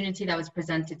opportunity that was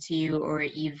presented to you, or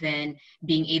even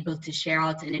being able to share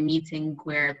out in a meeting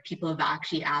where people have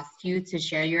actually asked you to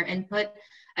share your input,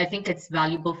 I think it's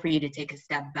valuable for you to take a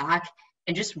step back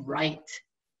and just write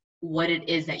what it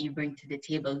is that you bring to the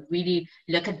table. Really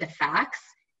look at the facts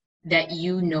that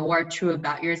you know are true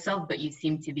about yourself, but you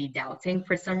seem to be doubting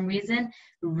for some reason.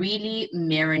 Really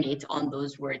marinate on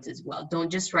those words as well.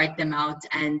 Don't just write them out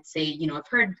and say, you know, I've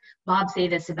heard Bob say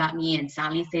this about me and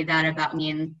Sally say that about me,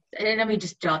 and let me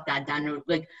just jot that down.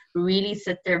 Like, really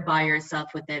sit there by yourself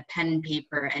with a pen and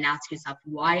paper and ask yourself,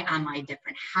 why am I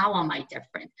different? How am I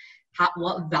different?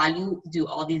 What value do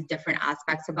all these different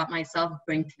aspects about myself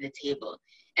bring to the table?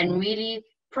 And really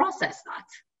process that.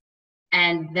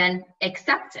 And then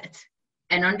accept it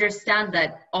and understand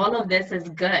that all of this is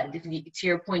good. To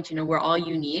your point, you know, we're all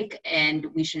unique and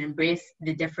we should embrace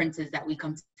the differences that we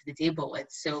come to the table with.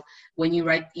 So when you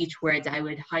write each word, I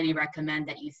would highly recommend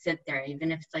that you sit there,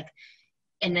 even if it's like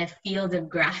in a field of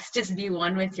grass, just be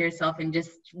one with yourself and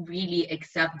just really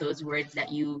accept those words that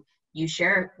you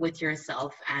share with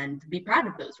yourself and be proud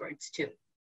of those words too.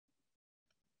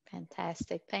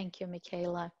 Fantastic. Thank you,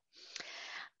 Mikhaela.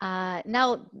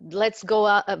 Now let's go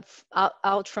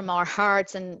out from our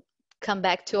hearts and come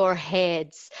back to our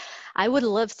heads. I would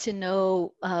love to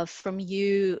know from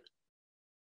you,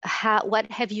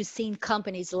 what have you seen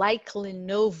companies like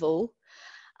Lenovo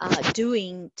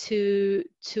doing to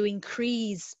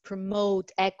increase,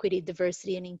 promote equity,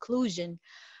 diversity, and inclusion,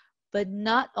 but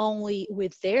not only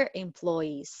with their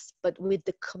employees, but with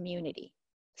the community?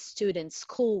 Students,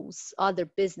 schools, other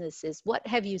businesses. What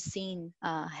have you seen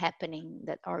happening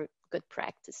that are good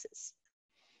practices?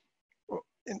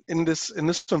 In this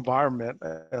environment,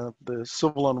 the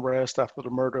civil unrest after the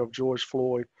murder of George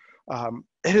Floyd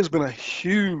it has been a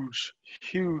huge,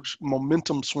 huge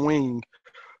momentum swing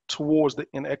towards the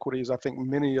inequities I think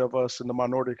many of us in the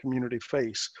minority community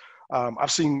face.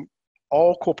 I've seen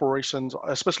all corporations,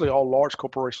 especially all large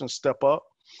corporations, step up,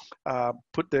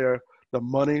 put the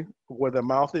money where their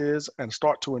mouth is, and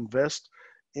start to invest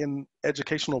in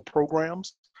educational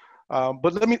programs.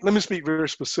 But let me speak very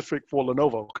specific for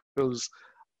Lenovo, because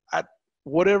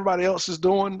what everybody else is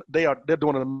doing, they're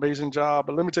doing an amazing job.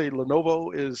 But let me tell you,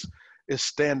 Lenovo is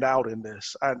stand out in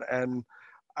this. And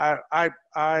I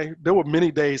there were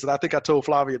many days that I think I told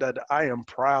Flavia that I am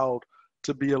proud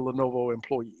to be a Lenovo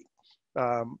employee.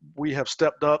 We have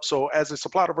stepped up. So as a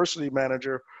supply diversity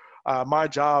manager, my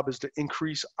job is to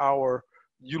increase our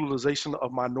utilization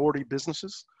of minority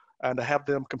businesses and to have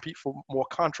them compete for more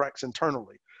contracts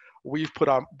internally. We've put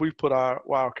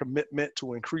our commitment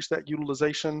to increase that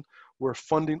utilization. We're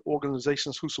funding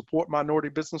organizations who support minority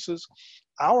businesses.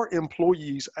 Our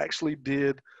employees actually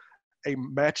did a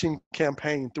matching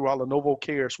campaign through our Lenovo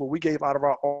Cares, where we gave out of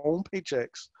our own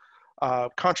paychecks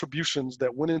contributions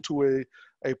that went into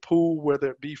a pool,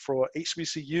 whether it be for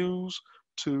HBCUs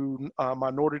to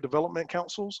minority development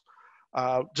councils.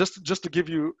 Just to give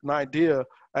you an idea,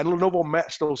 and Lenovo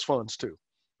matched those funds too.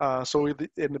 So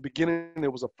in the beginning,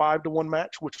 it was a 5-to-1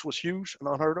 match, which was huge and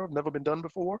unheard of, never been done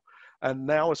before. And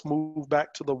now it's moved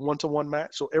back to the 1-to-1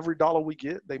 match. So every dollar we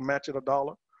get, they match it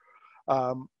 $1.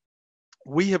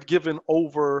 We have given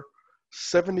over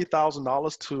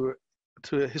 $70,000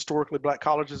 to historically Black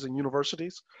colleges and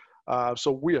universities.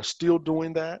 So we are still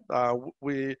doing that.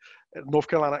 North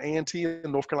Carolina A&T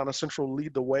and North Carolina Central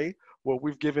lead the way, where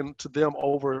we've given to them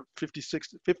over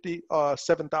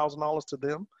 $57,000 to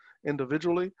them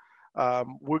individually.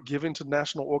 We're giving to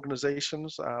national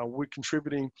organizations. We're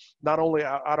contributing not only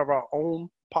out of our own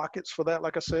pockets for that,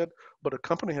 like I said, but a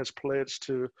company has pledged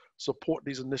to support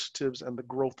these initiatives and the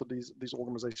growth of these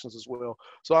organizations as well.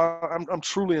 So I'm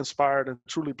truly inspired and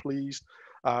truly pleased.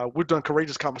 We've done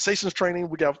courageous conversations training.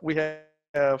 We're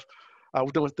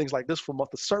doing things like this for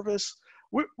month of service.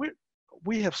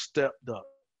 We have stepped up,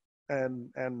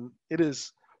 and it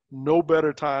is no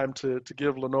better time to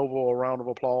give Lenovo a round of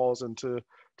applause and to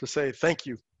say thank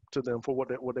you to them for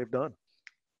what they've done.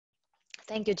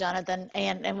 Thank you, Jonathan.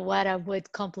 And what I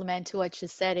would compliment to what you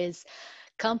said is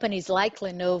companies like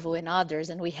Lenovo and others,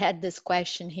 and we had this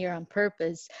question here on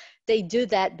purpose, they do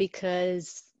that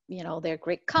because, you know, they're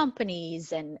great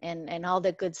companies and all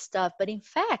the good stuff. But in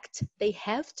fact, they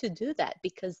have to do that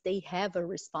because they have a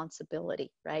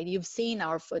responsibility, right? You've seen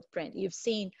our footprint. You've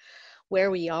seen where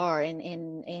we are,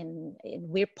 and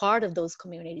we're part of those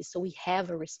communities. So we have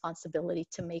a responsibility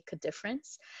to make a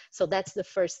difference. So that's the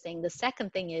first thing. The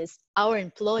second thing is our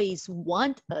employees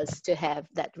want us to have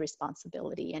that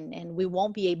responsibility, and we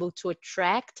won't be able to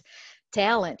attract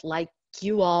talent like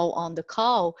you all on the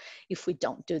call if we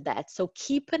don't do that. So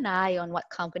keep an eye on what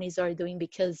companies are doing,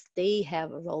 because they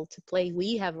have a role to play.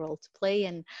 We have a role to play,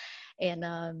 and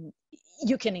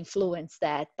you can influence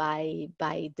that by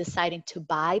deciding to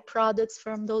buy products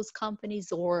from those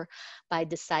companies or by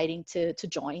deciding to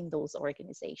join those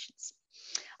organizations.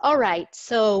 All right,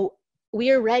 so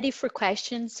we are ready for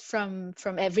questions from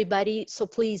everybody. So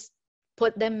please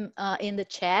put them in the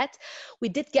chat. We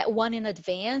did get one in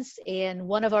advance, and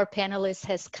one of our panelists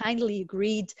has kindly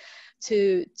agreed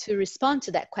to respond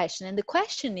to that question. And the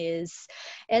question is,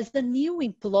 as the new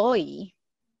employee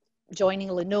joining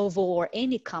Lenovo or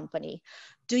any company,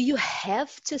 do you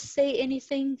have to say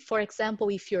anything? For example,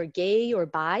 if you're gay or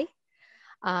bi?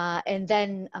 And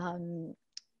then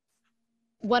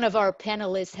one of our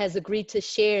panelists has agreed to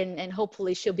share, and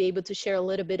hopefully she'll be able to share a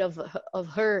little bit of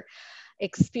her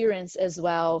experience as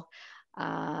well.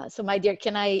 So my dear,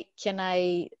 can I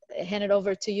hand it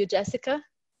over to you, Jessica?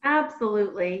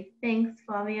 Absolutely. Thanks,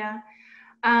 Flavia.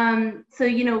 So,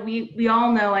 you know, we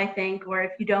all know, I think, or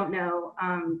if you don't know,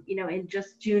 you know, in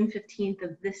just June 15th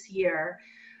of this year,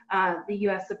 the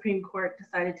U.S. Supreme Court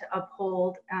decided to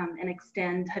uphold and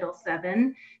extend Title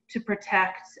VII to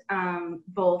protect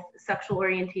both sexual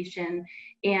orientation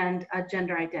and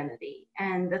gender identity.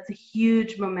 And that's a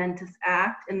huge, momentous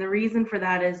act. And the reason for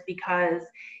that is because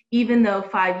even though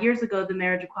 5 years ago the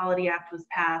Marriage Equality Act was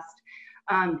passed,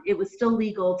 it was still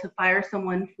legal to fire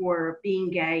someone for being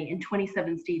gay in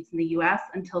 27 states in the US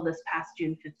until this past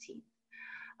June 15th.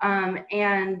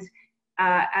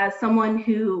 As someone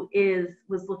who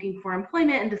was looking for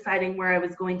employment and deciding where I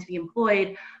was going to be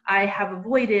employed, I have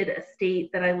avoided a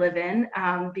state that I live in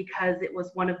because it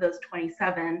was one of those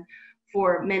 27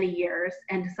 for many years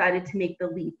and decided to make the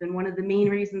leap. And one of the main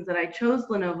reasons that I chose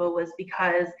Lenovo was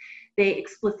because they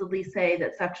explicitly say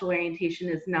that sexual orientation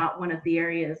is not one of the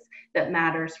areas that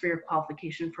matters for your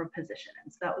qualification for a position.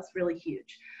 And so that was really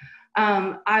huge.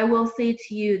 I will say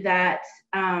to you that,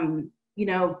 you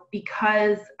know,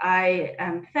 because I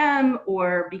am femme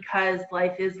or because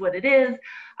life is what it is,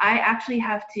 I actually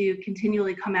have to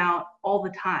continually come out all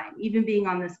the time. Even being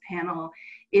on this panel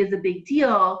is a big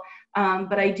deal.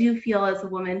 But I do feel, as a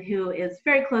woman who is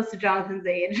very close to Jonathan's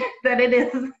age, that it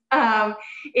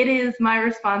is my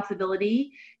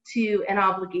responsibility to an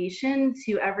obligation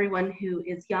to everyone who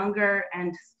is younger,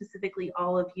 and specifically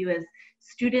all of you as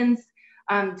students,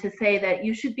 to say that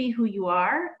you should be who you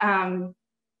are.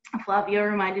 Flavia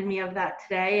reminded me of that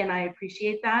today, and I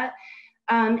appreciate that.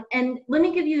 And let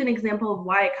me give you an example of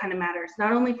why it kind of matters,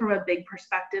 not only from a big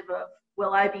perspective of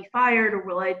will I be fired or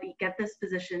will I get this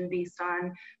position based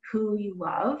on who you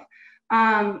love,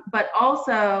 but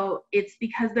also it's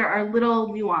because there are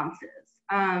little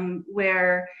nuances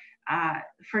where,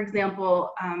 for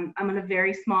example, I'm on a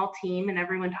very small team and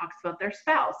everyone talks about their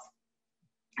spouse.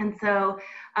 And so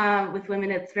with women,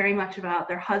 it's very much about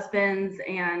their husbands,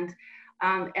 and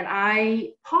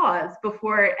I pause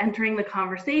before entering the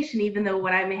conversation, even though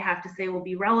what I may have to say will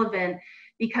be relevant,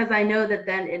 because I know that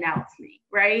then it outs me,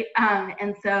 right?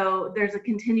 And so there's a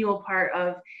continual part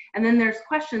of, and then there's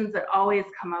questions that always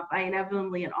come up. I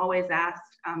inevitably and always ask,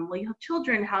 well, you have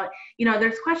children, how, you know,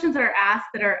 there's questions that are asked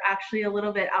that are actually a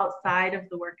little bit outside of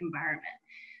the work environment.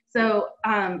 So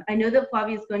I know that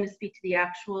Flavia is going to speak to the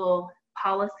actual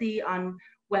policy on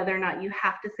whether or not you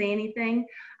have to say anything.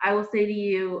 I will say to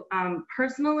you,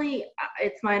 personally,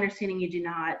 it's my understanding you do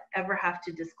not ever have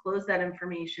to disclose that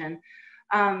information.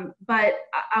 But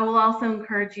I will also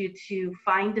encourage you to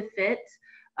find a fit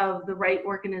of the right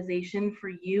organization for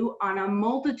you on a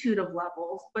multitude of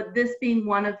levels, but this being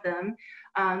one of them,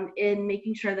 in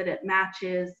making sure that it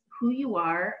matches who you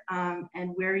are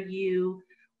and where you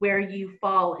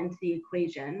fall into the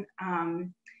equation.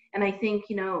 And I think,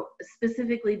 you know,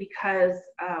 specifically because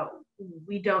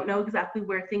we don't know exactly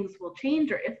where things will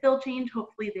change, or if they'll change,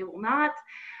 hopefully they will not.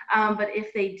 But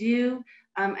if they do,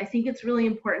 I think it's really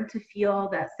important to feel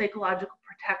that psychological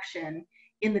protection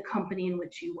in the company in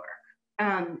which you work.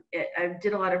 I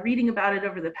did a lot of reading about it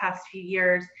over the past few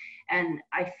years, and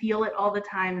I feel it all the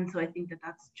time. And so I think that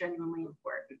that's genuinely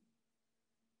important.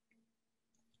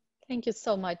 Thank you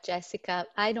so much, Jessica.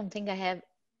 I don't think I have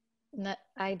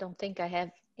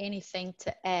anything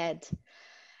to add.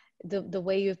 The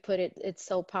way you put it, it's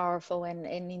so powerful, and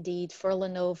indeed for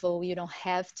Lenovo, you don't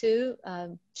have to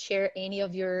share any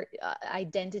of your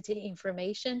identity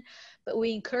information, but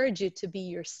we encourage you to be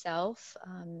yourself.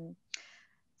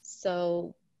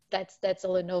 So that's a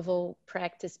Lenovo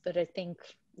practice, but I think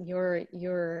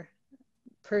your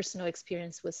personal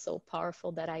experience was so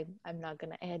powerful that I'm not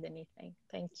going to add anything.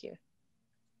 Thank you.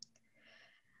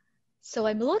 So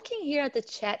I'm looking here at the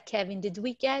chat, Kevin. Did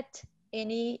we get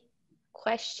any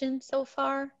questions so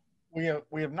far?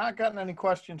 We have not gotten any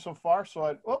questions so far.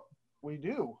 So we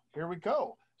do. Here we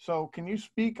go. So can you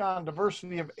speak on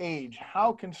diversity of age?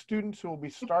 How can students who will be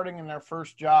starting in their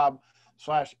first job /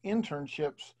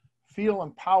 internships feel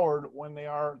empowered when they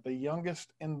are the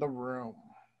youngest in the room?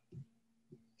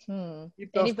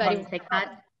 Anybody take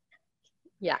that?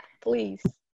 Yeah, please.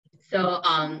 So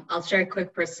I'll share a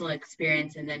quick personal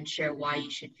experience and then share why you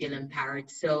should feel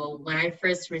empowered. So when I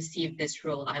first received this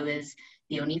role, I was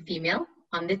the only female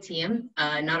on the team,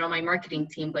 not on my marketing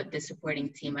team, but the supporting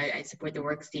team. I support the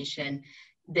Workstation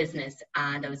business,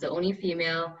 and I was the only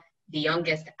female, the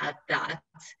youngest at that,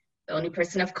 the only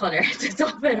person of color to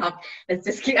top it up. Let's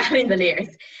just keep adding the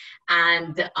layers.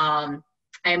 And I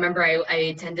remember I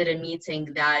attended a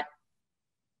meeting that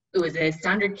it was a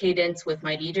standard cadence with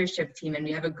my leadership team, and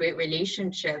we have a great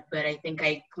relationship, but I think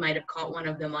I might have caught one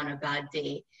of them on a bad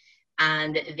day.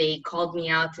 And they called me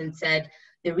out and said,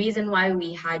 the reason why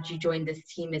we had you join this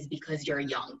team is because you're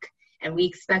young, and we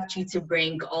expect you to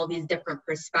bring all these different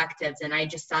perspectives. And I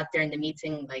just sat there in the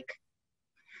meeting like,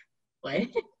 what?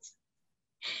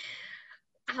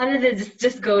 How did it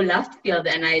just go left field?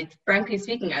 And frankly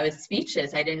speaking, I was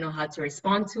speechless. I didn't know how to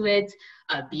respond to it.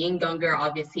 Being younger,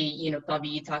 obviously, you know,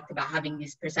 Flavia, you talked about having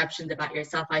these perceptions about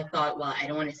yourself. I thought, well, I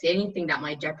don't want to say anything that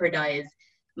might jeopardize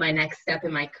my next step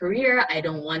in my career. I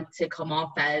don't want to come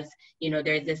off as, you know,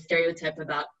 there's this stereotype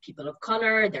about people of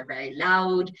color. They're very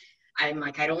loud. I'm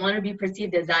like, I don't want to be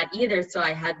perceived as that either. So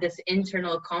I had this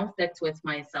internal conflict with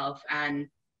myself, and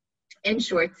in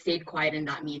short, stayed quiet in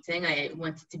that meeting. I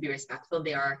wanted to be respectful.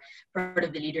 They are part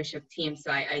of the leadership team.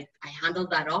 So I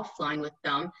handled that offline with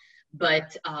them.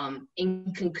 But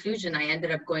in conclusion, I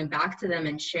ended up going back to them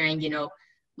and sharing, you know,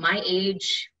 my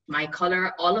age, my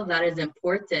color, all of that is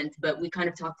important, but we kind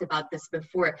of talked about this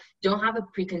before. Don't have a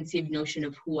preconceived notion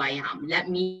of who I am. Let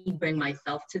me bring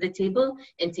myself to the table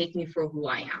and take me for who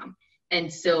I am.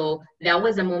 And so that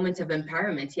was a moment of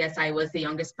empowerment. Yes, I was the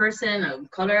youngest person of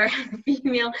color,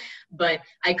 female, but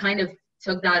I kind of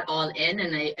took that all in,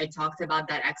 and I talked about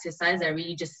that exercise. I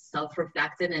really just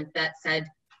self-reflected and that said,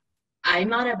 I'm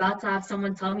not about to have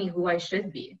someone tell me who I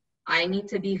should be. I need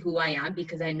to be who I am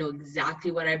because I know exactly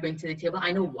what I bring to the table.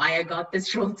 I know why I got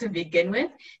this role to begin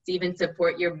with, to even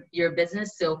support your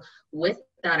business. So with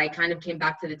that, I kind of came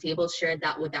back to the table, shared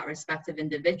that with that respective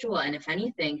individual. And if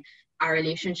anything, our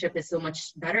relationship is so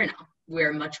much better now.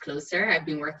 We're much closer. I have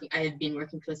been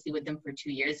working closely with them for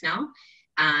 2 years now.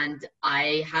 And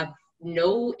I have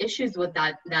no issues with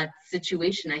that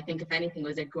situation. I think if anything, it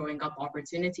was a growing up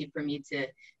opportunity for me to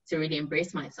really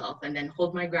embrace myself and then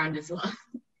hold my ground as well.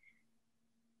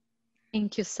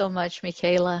 Thank you so much,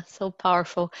 Mikhaela. So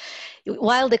powerful.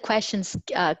 While the questions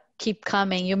keep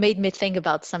coming, you made me think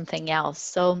about something else.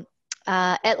 So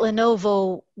at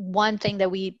Lenovo, one thing that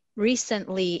we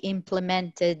recently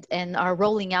implemented and are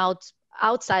rolling out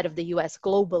outside of the US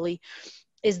globally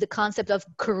is the concept of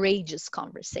courageous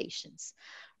conversations,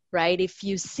 right? If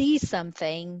you see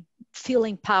something, feel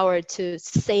empowered to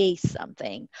say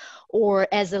something. Or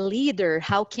as a leader,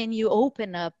 how can you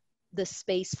open up the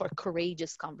space for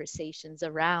courageous conversations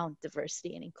around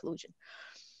diversity and inclusion?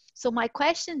 So my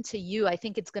question to you, I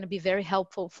think it's going to be very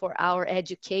helpful for our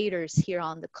educators here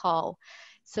on the call.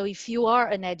 So if you are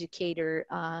an educator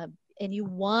and you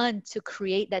want to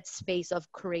create that space of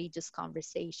courageous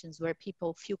conversations where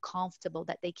people feel comfortable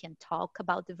that they can talk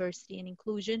about diversity and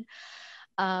inclusion,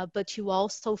 but you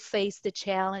also face the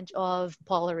challenge of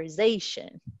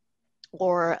polarization,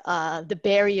 or the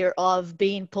barrier of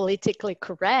being politically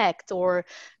correct or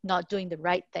not doing the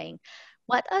right thing.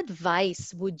 What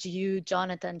advice would you,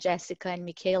 Jonathan, Jessica, and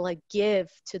Mikhaela, give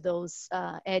to those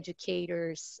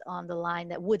educators on the line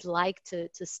that would like to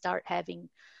start having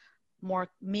more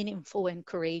meaningful and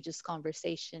courageous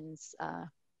conversations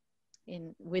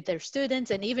with their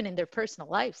students and even in their personal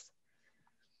lives?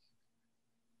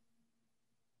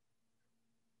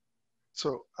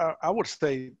 So I would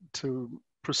say to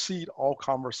proceed all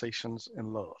conversations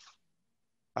in love.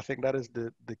 I think that is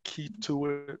the key to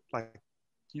it. Like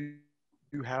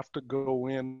you have to go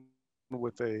in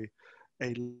with a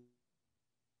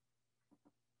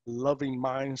loving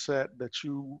mindset that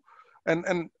you,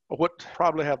 and what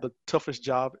probably have the toughest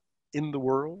job in the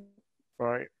world,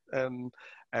 right? And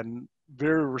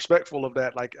very respectful of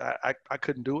that. Like I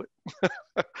couldn't do it.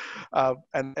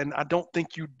 And I don't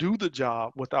think you do the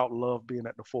job without love being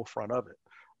at the forefront of it.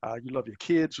 You love your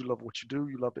kids, you love what you do,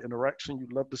 you love the interaction, you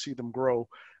love to see them grow.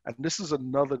 And this is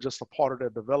another just a part of their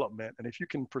development. And if you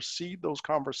can proceed those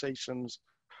conversations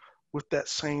with that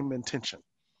same intention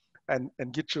and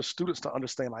get your students to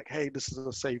understand like, hey, this is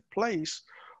a safe place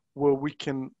where we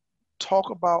can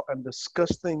talk about and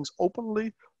discuss things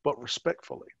openly, but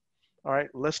respectfully. All right,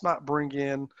 let's not bring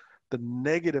in the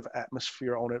negative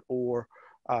atmosphere on it, or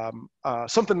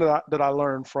something that I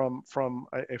learned from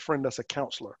a friend that's a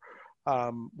counselor.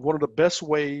 One of the best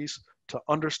ways to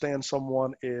understand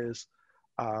someone is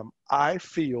I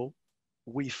feel,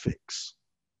 we fix.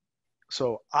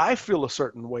 So I feel a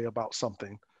certain way about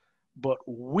something, but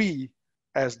we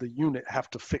as the unit have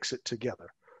to fix it together.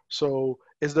 So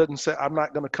it doesn't say, I'm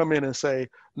not going to come in and say,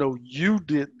 no, you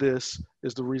did this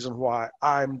is the reason why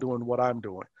I'm doing what I'm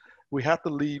doing. We have to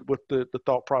lead with the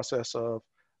thought process of,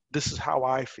 this is how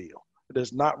I feel. It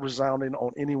is not resounding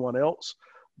on anyone else,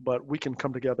 but we can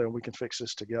come together and we can fix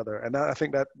this together. And I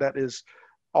think that is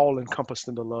all encompassed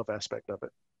in the love aspect of it.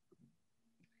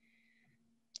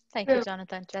 Thank you,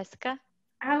 Jonathan. Jessica?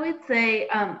 I would say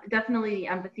definitely the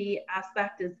empathy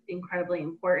aspect is incredibly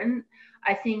important.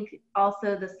 I think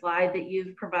also the slide that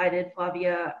you've provided,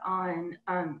 Flavia, on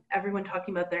everyone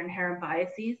talking about their inherent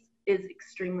biases is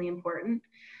extremely important.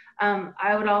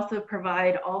 I would also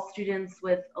provide all students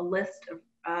with a list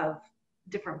of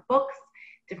different books,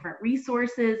 different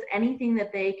resources, anything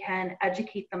that they can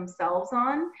educate themselves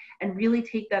on, and really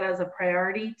take that as a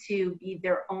priority to be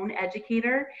their own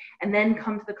educator, and then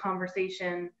come to the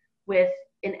conversation with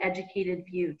an educated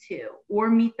view too, or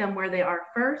meet them where they are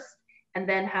first and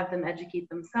then have them educate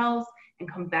themselves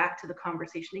and come back to the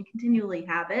conversation and continually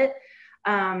have it.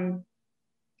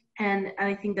 And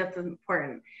I think that's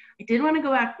important. I did want to go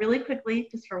back really quickly,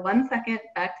 just for 1 second,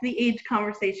 back to the age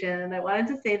conversation. And I wanted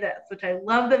to say this, which I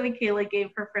love that Mikhaela gave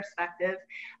her perspective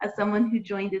as someone who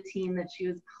joined a team that she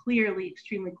was clearly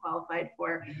extremely qualified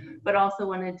for, but also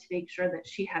wanted to make sure that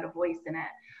she had a voice in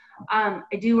it. I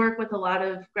do work with a lot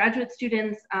of graduate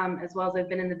students, as well as I've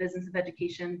been in the business of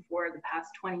education for the past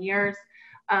 20 years.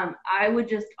 I would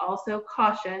just also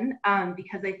caution,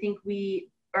 because I think we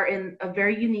are in a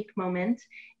very unique moment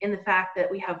in the fact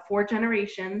that we have 4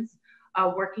 generations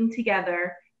working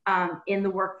together in the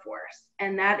workforce.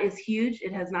 And that is huge.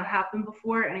 It has not happened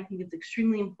before. And I think it's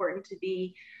extremely important to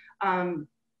be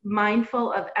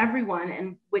mindful of everyone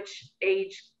and which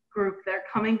age group they're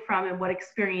coming from and what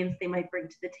experience they might bring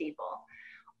to the table.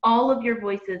 All of your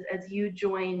voices as you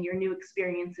join your new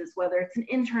experiences, whether it's an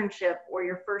internship or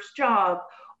your first job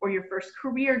or your first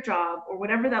career job or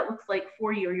whatever that looks like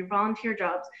for you, or your volunteer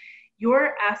jobs,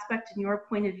 your aspect and your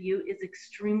point of view is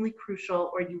extremely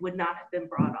crucial, or you would not have been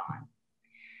brought on.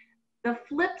 The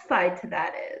flip side to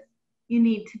that is you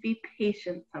need to be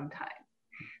patient sometimes.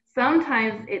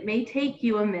 Sometimes it may take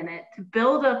you a minute to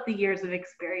build up the years of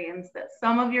experience that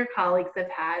some of your colleagues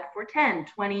have had for 10,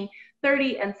 20,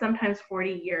 30, and sometimes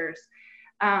 40 years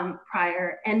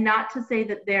prior. And not to say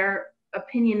that their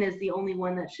opinion is the only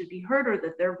one that should be heard or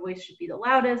that their voice should be the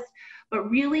loudest, but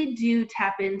really do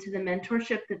tap into the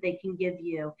mentorship that they can give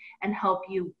you and help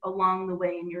you along the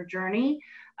way in your journey.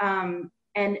 And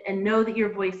know that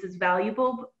your voice is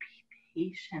valuable, but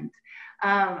be patient.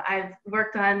 I've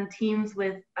worked on teams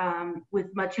with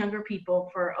much younger people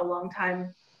for a long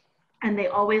time, and they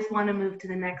always want to move to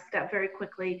the next step very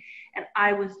quickly. And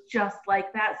I was just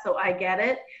like that, so I get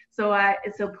it. So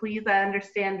please, I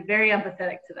understand, very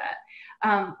empathetic to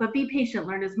that. But be patient,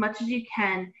 learn as much as you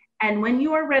can. And when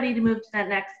you are ready to move to that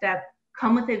next step,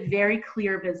 come with a very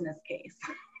clear business case.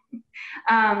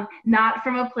 Not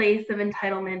from a place of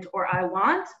entitlement or I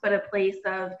want, but a place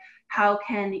of how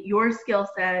can your skill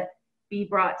set be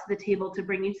brought to the table to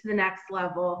bring you to the next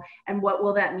level, and what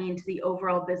will that mean to the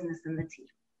overall business and the team.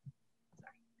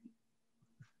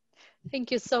 Thank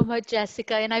you so much,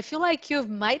 Jessica. And I feel like you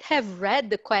might have read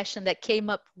the question that came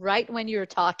up right when you were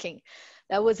talking.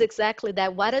 That was exactly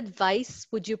that. What advice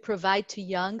would you provide to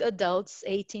young adults,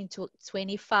 18 to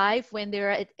 25, when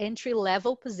they're at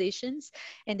entry-level positions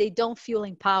and they don't feel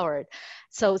empowered?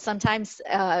 So sometimes,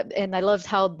 and I loved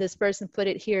how this person put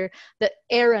it here, the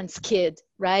errands kid,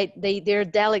 right?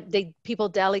 People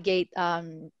delegate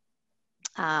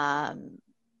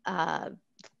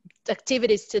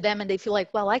activities to them, and they feel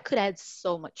like, well, I could add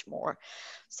so much more.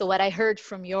 So what I heard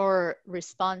from your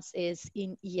response is,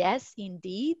 yes,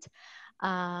 indeed.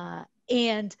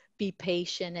 And be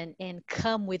patient and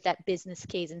come with that business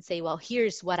case and say, well,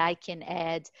 here's what I can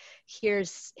add.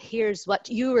 Here's what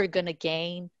you are going to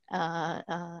gain,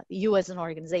 you as an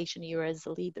organization, you as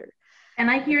a leader.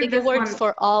 And I think it works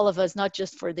for all of us, not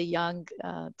just for the young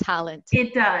talent.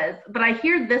 It does, but I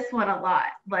hear this one a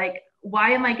lot. Like, why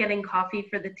am I getting coffee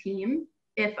for the team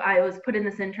if I was put in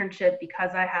this internship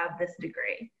because I have this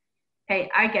degree? Hey,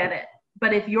 I get it.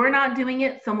 But if you're not doing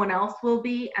it, someone else will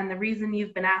be. And the reason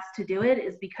you've been asked to do it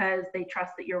is because they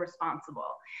trust that you're responsible.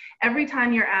 Every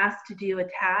time you're asked to do a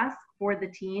task for the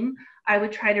team, I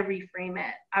would try to reframe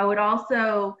it. I would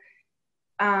also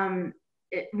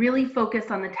really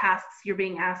focus on the tasks you're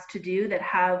being asked to do that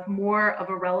have more of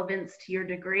a relevance to your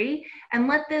degree. And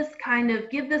let this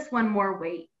give this one more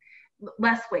weight,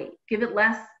 less weight, give it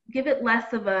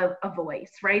less of a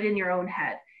voice, right, in your own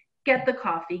head. Get the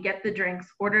coffee, get the drinks,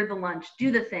 order the lunch, do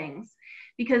the things.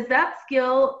 Because that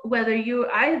skill,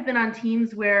 I have been on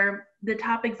teams where the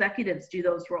top executives do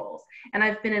those roles. And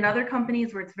I've been in other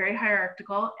companies where it's very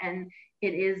hierarchical and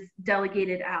it is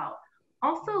delegated out.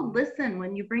 Also listen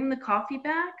when you bring the coffee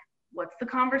back. What's the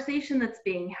conversation that's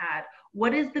being had?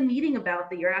 What is the meeting about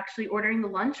that you're actually ordering the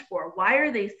lunch for? Why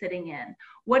are they sitting in?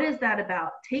 What is that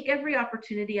about? Take every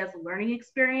opportunity as a learning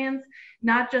experience,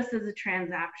 not just as a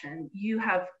transaction. You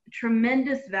have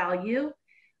tremendous value,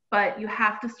 but you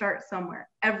have to start somewhere.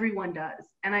 Everyone does.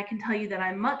 And I can tell you that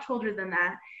I'm much older than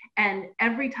that. And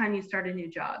every time you start a new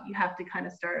job, you have to kind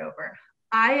of start over.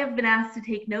 I have been asked to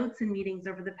take notes in meetings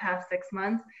over the past 6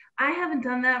 months. I haven't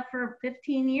done that for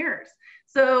 15 years.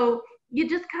 So you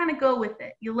just kind of go with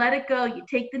it. You let it go. You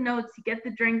take the notes, you get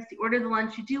the drinks, you order the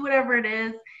lunch, you do whatever it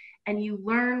is, and you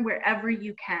learn wherever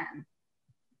you can.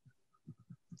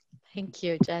 Thank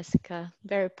you, Jessica.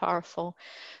 Very powerful.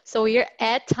 So we're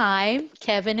at time.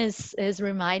 Kevin is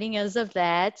reminding us of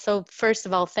that. So first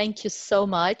of all, thank you so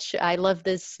much. I love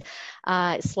this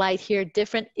slide here.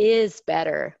 Different is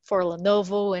better for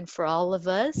Lenovo and for all of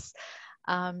us.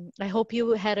 I hope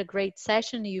you had a great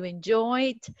session, you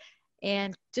enjoyed,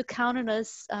 and do count on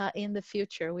us in the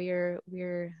future.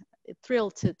 We're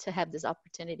thrilled to have this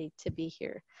opportunity to be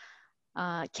here.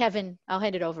 Kevin, I'll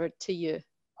hand it over to you.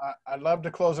 I'd love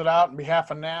to close it out on behalf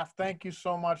of NAF. Thank you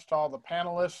so much to all the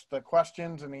panelists. The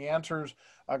questions and the answers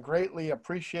greatly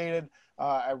appreciated.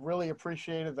 I really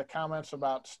appreciated the comments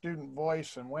about student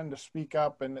voice and when to speak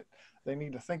up, and they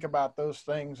need to think about those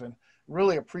things, and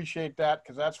really appreciate that,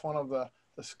 because that's one of the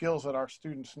skills that our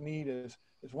students need is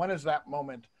when is that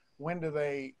moment? When do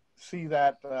they see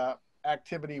that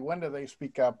activity? When do they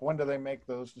speak up? When do they make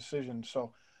those decisions?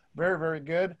 So very, very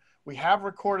good. We have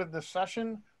recorded this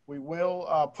session. We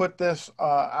will put this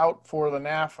out for the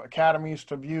NAF academies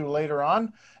to view later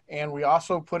on. And we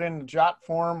also put in the JOT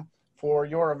form for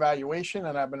your evaluation,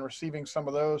 and I've been receiving some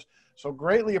of those. So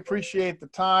greatly appreciate the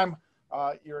time.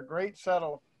 You're a great set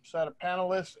of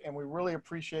panelists, and we really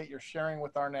appreciate your sharing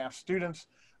with our NAF students.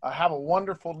 Have a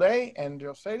wonderful day. And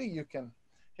Josedi, you can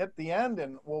hit the end,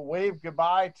 and we'll wave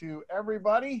goodbye to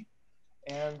everybody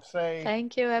and say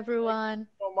thank you, everyone. Thank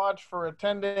you so much for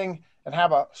attending, and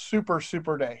have a super,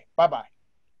 super day. Bye-bye.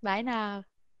 Bye now.